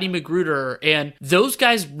and Rodney McGruder, and those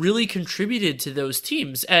guys really contributed to those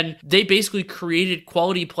teams, and they basically created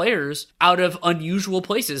quality players out of unusual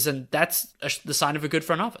places, and that's the sign of a good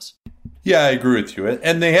front office. Yeah, I agree with you.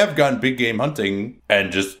 And they have gone big game hunting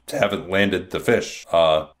and just haven't landed the fish.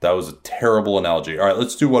 That was a terrible analogy. All right,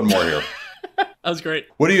 let's do one more here. That was great.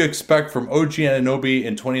 What do you expect from OG Anunoby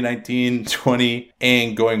in 2019-20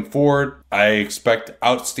 and going forward? I expect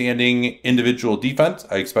outstanding individual defense.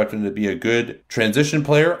 I expect him to be a good transition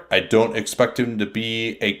player. I don't expect him to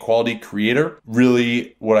be a quality creator.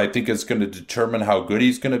 Really, what I think is going to determine how good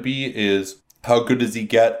he's going to be is how good does he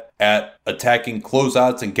get at attacking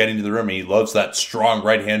closeouts and getting to the rim. He loves that strong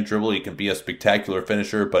right-hand dribble. He can be a spectacular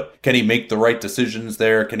finisher, but can he make the right decisions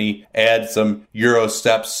there? Can he add some Euro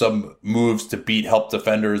steps, some moves to beat help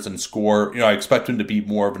defenders and score? I expect him to be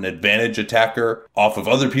more of an advantage attacker off of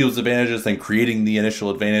other people's advantages than creating the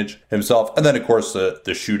initial advantage himself. And then, of course,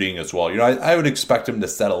 the shooting as well. I would expect him to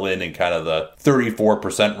settle in kind of the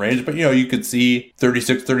 34% range, but, you could see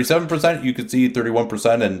 36, 37%, you could see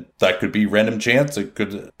 31%, and that could be random chance. It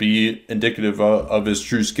could be indicative of his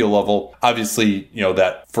true skill level. Obviously,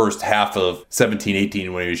 that first half of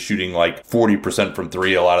 17-18 when he was shooting like 40% from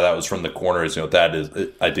three, a lot of that was from the corners. That is,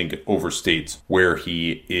 I think, overstates where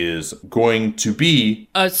he is going to be.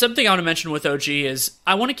 Something I want to mention with OG is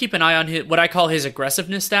I want to keep an eye on what I call his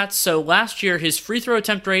aggressiveness stats. So last year, his free throw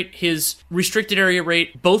attempt rate, his restricted area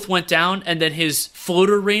rate both went down, and then his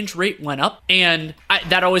floater range rate went up. And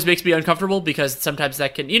that always makes me uncomfortable because sometimes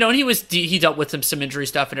that can, and he dealt with some injury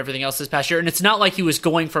stuff and everything else this past year. And it's not like he was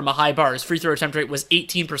going from a high bar. His free throw attempt rate was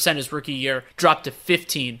 18% his rookie year, dropped to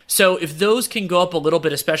 15. So if those can go up a little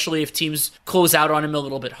bit, especially if teams close out on him a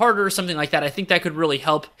little bit harder or something like that, I think that could really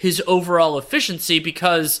help his overall efficiency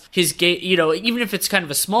because his game, even if it's kind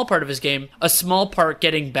of a small part of his game, a small part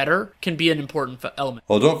getting better can be an important element.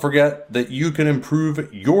 Well, don't forget that you can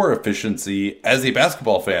improve your efficiency as a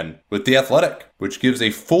basketball fan with The Athletic, which gives a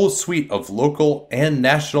full suite of local and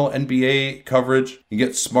national NBA coverage. You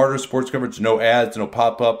get smarter sports coverage, no ads, no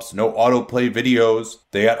pop-ups, no autoplay videos.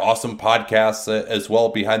 They got awesome podcasts as well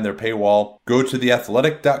behind their paywall. Go to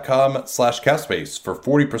theathletic.com/capspace for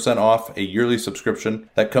 40% off a yearly subscription.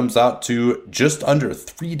 That comes out to just under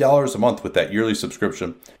 $3 a month with that yearly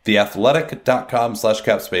subscription.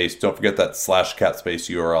 Theathletic.com/capspace. Don't forget that /capspace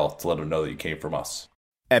URL to let them know that you came from us.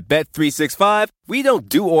 At Bet365, we don't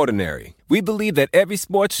do ordinary. We believe that every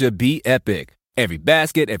sport should be epic. Every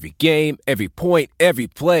basket, every game, every point, every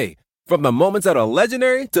play. From the moments that are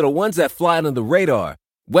legendary to the ones that fly under the radar.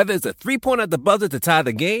 Whether it's a three-pointer at the buzzer to tie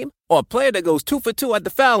the game or a player that goes 2 for 2 at the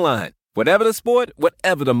foul line. Whatever the sport,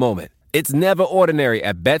 whatever the moment. It's never ordinary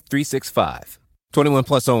at Bet365. 21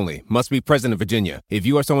 plus only. Must be present in Virginia. If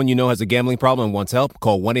you or someone you know has a gambling problem and wants help,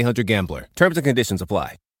 call 1-800-GAMBLER. Terms and conditions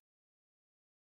apply.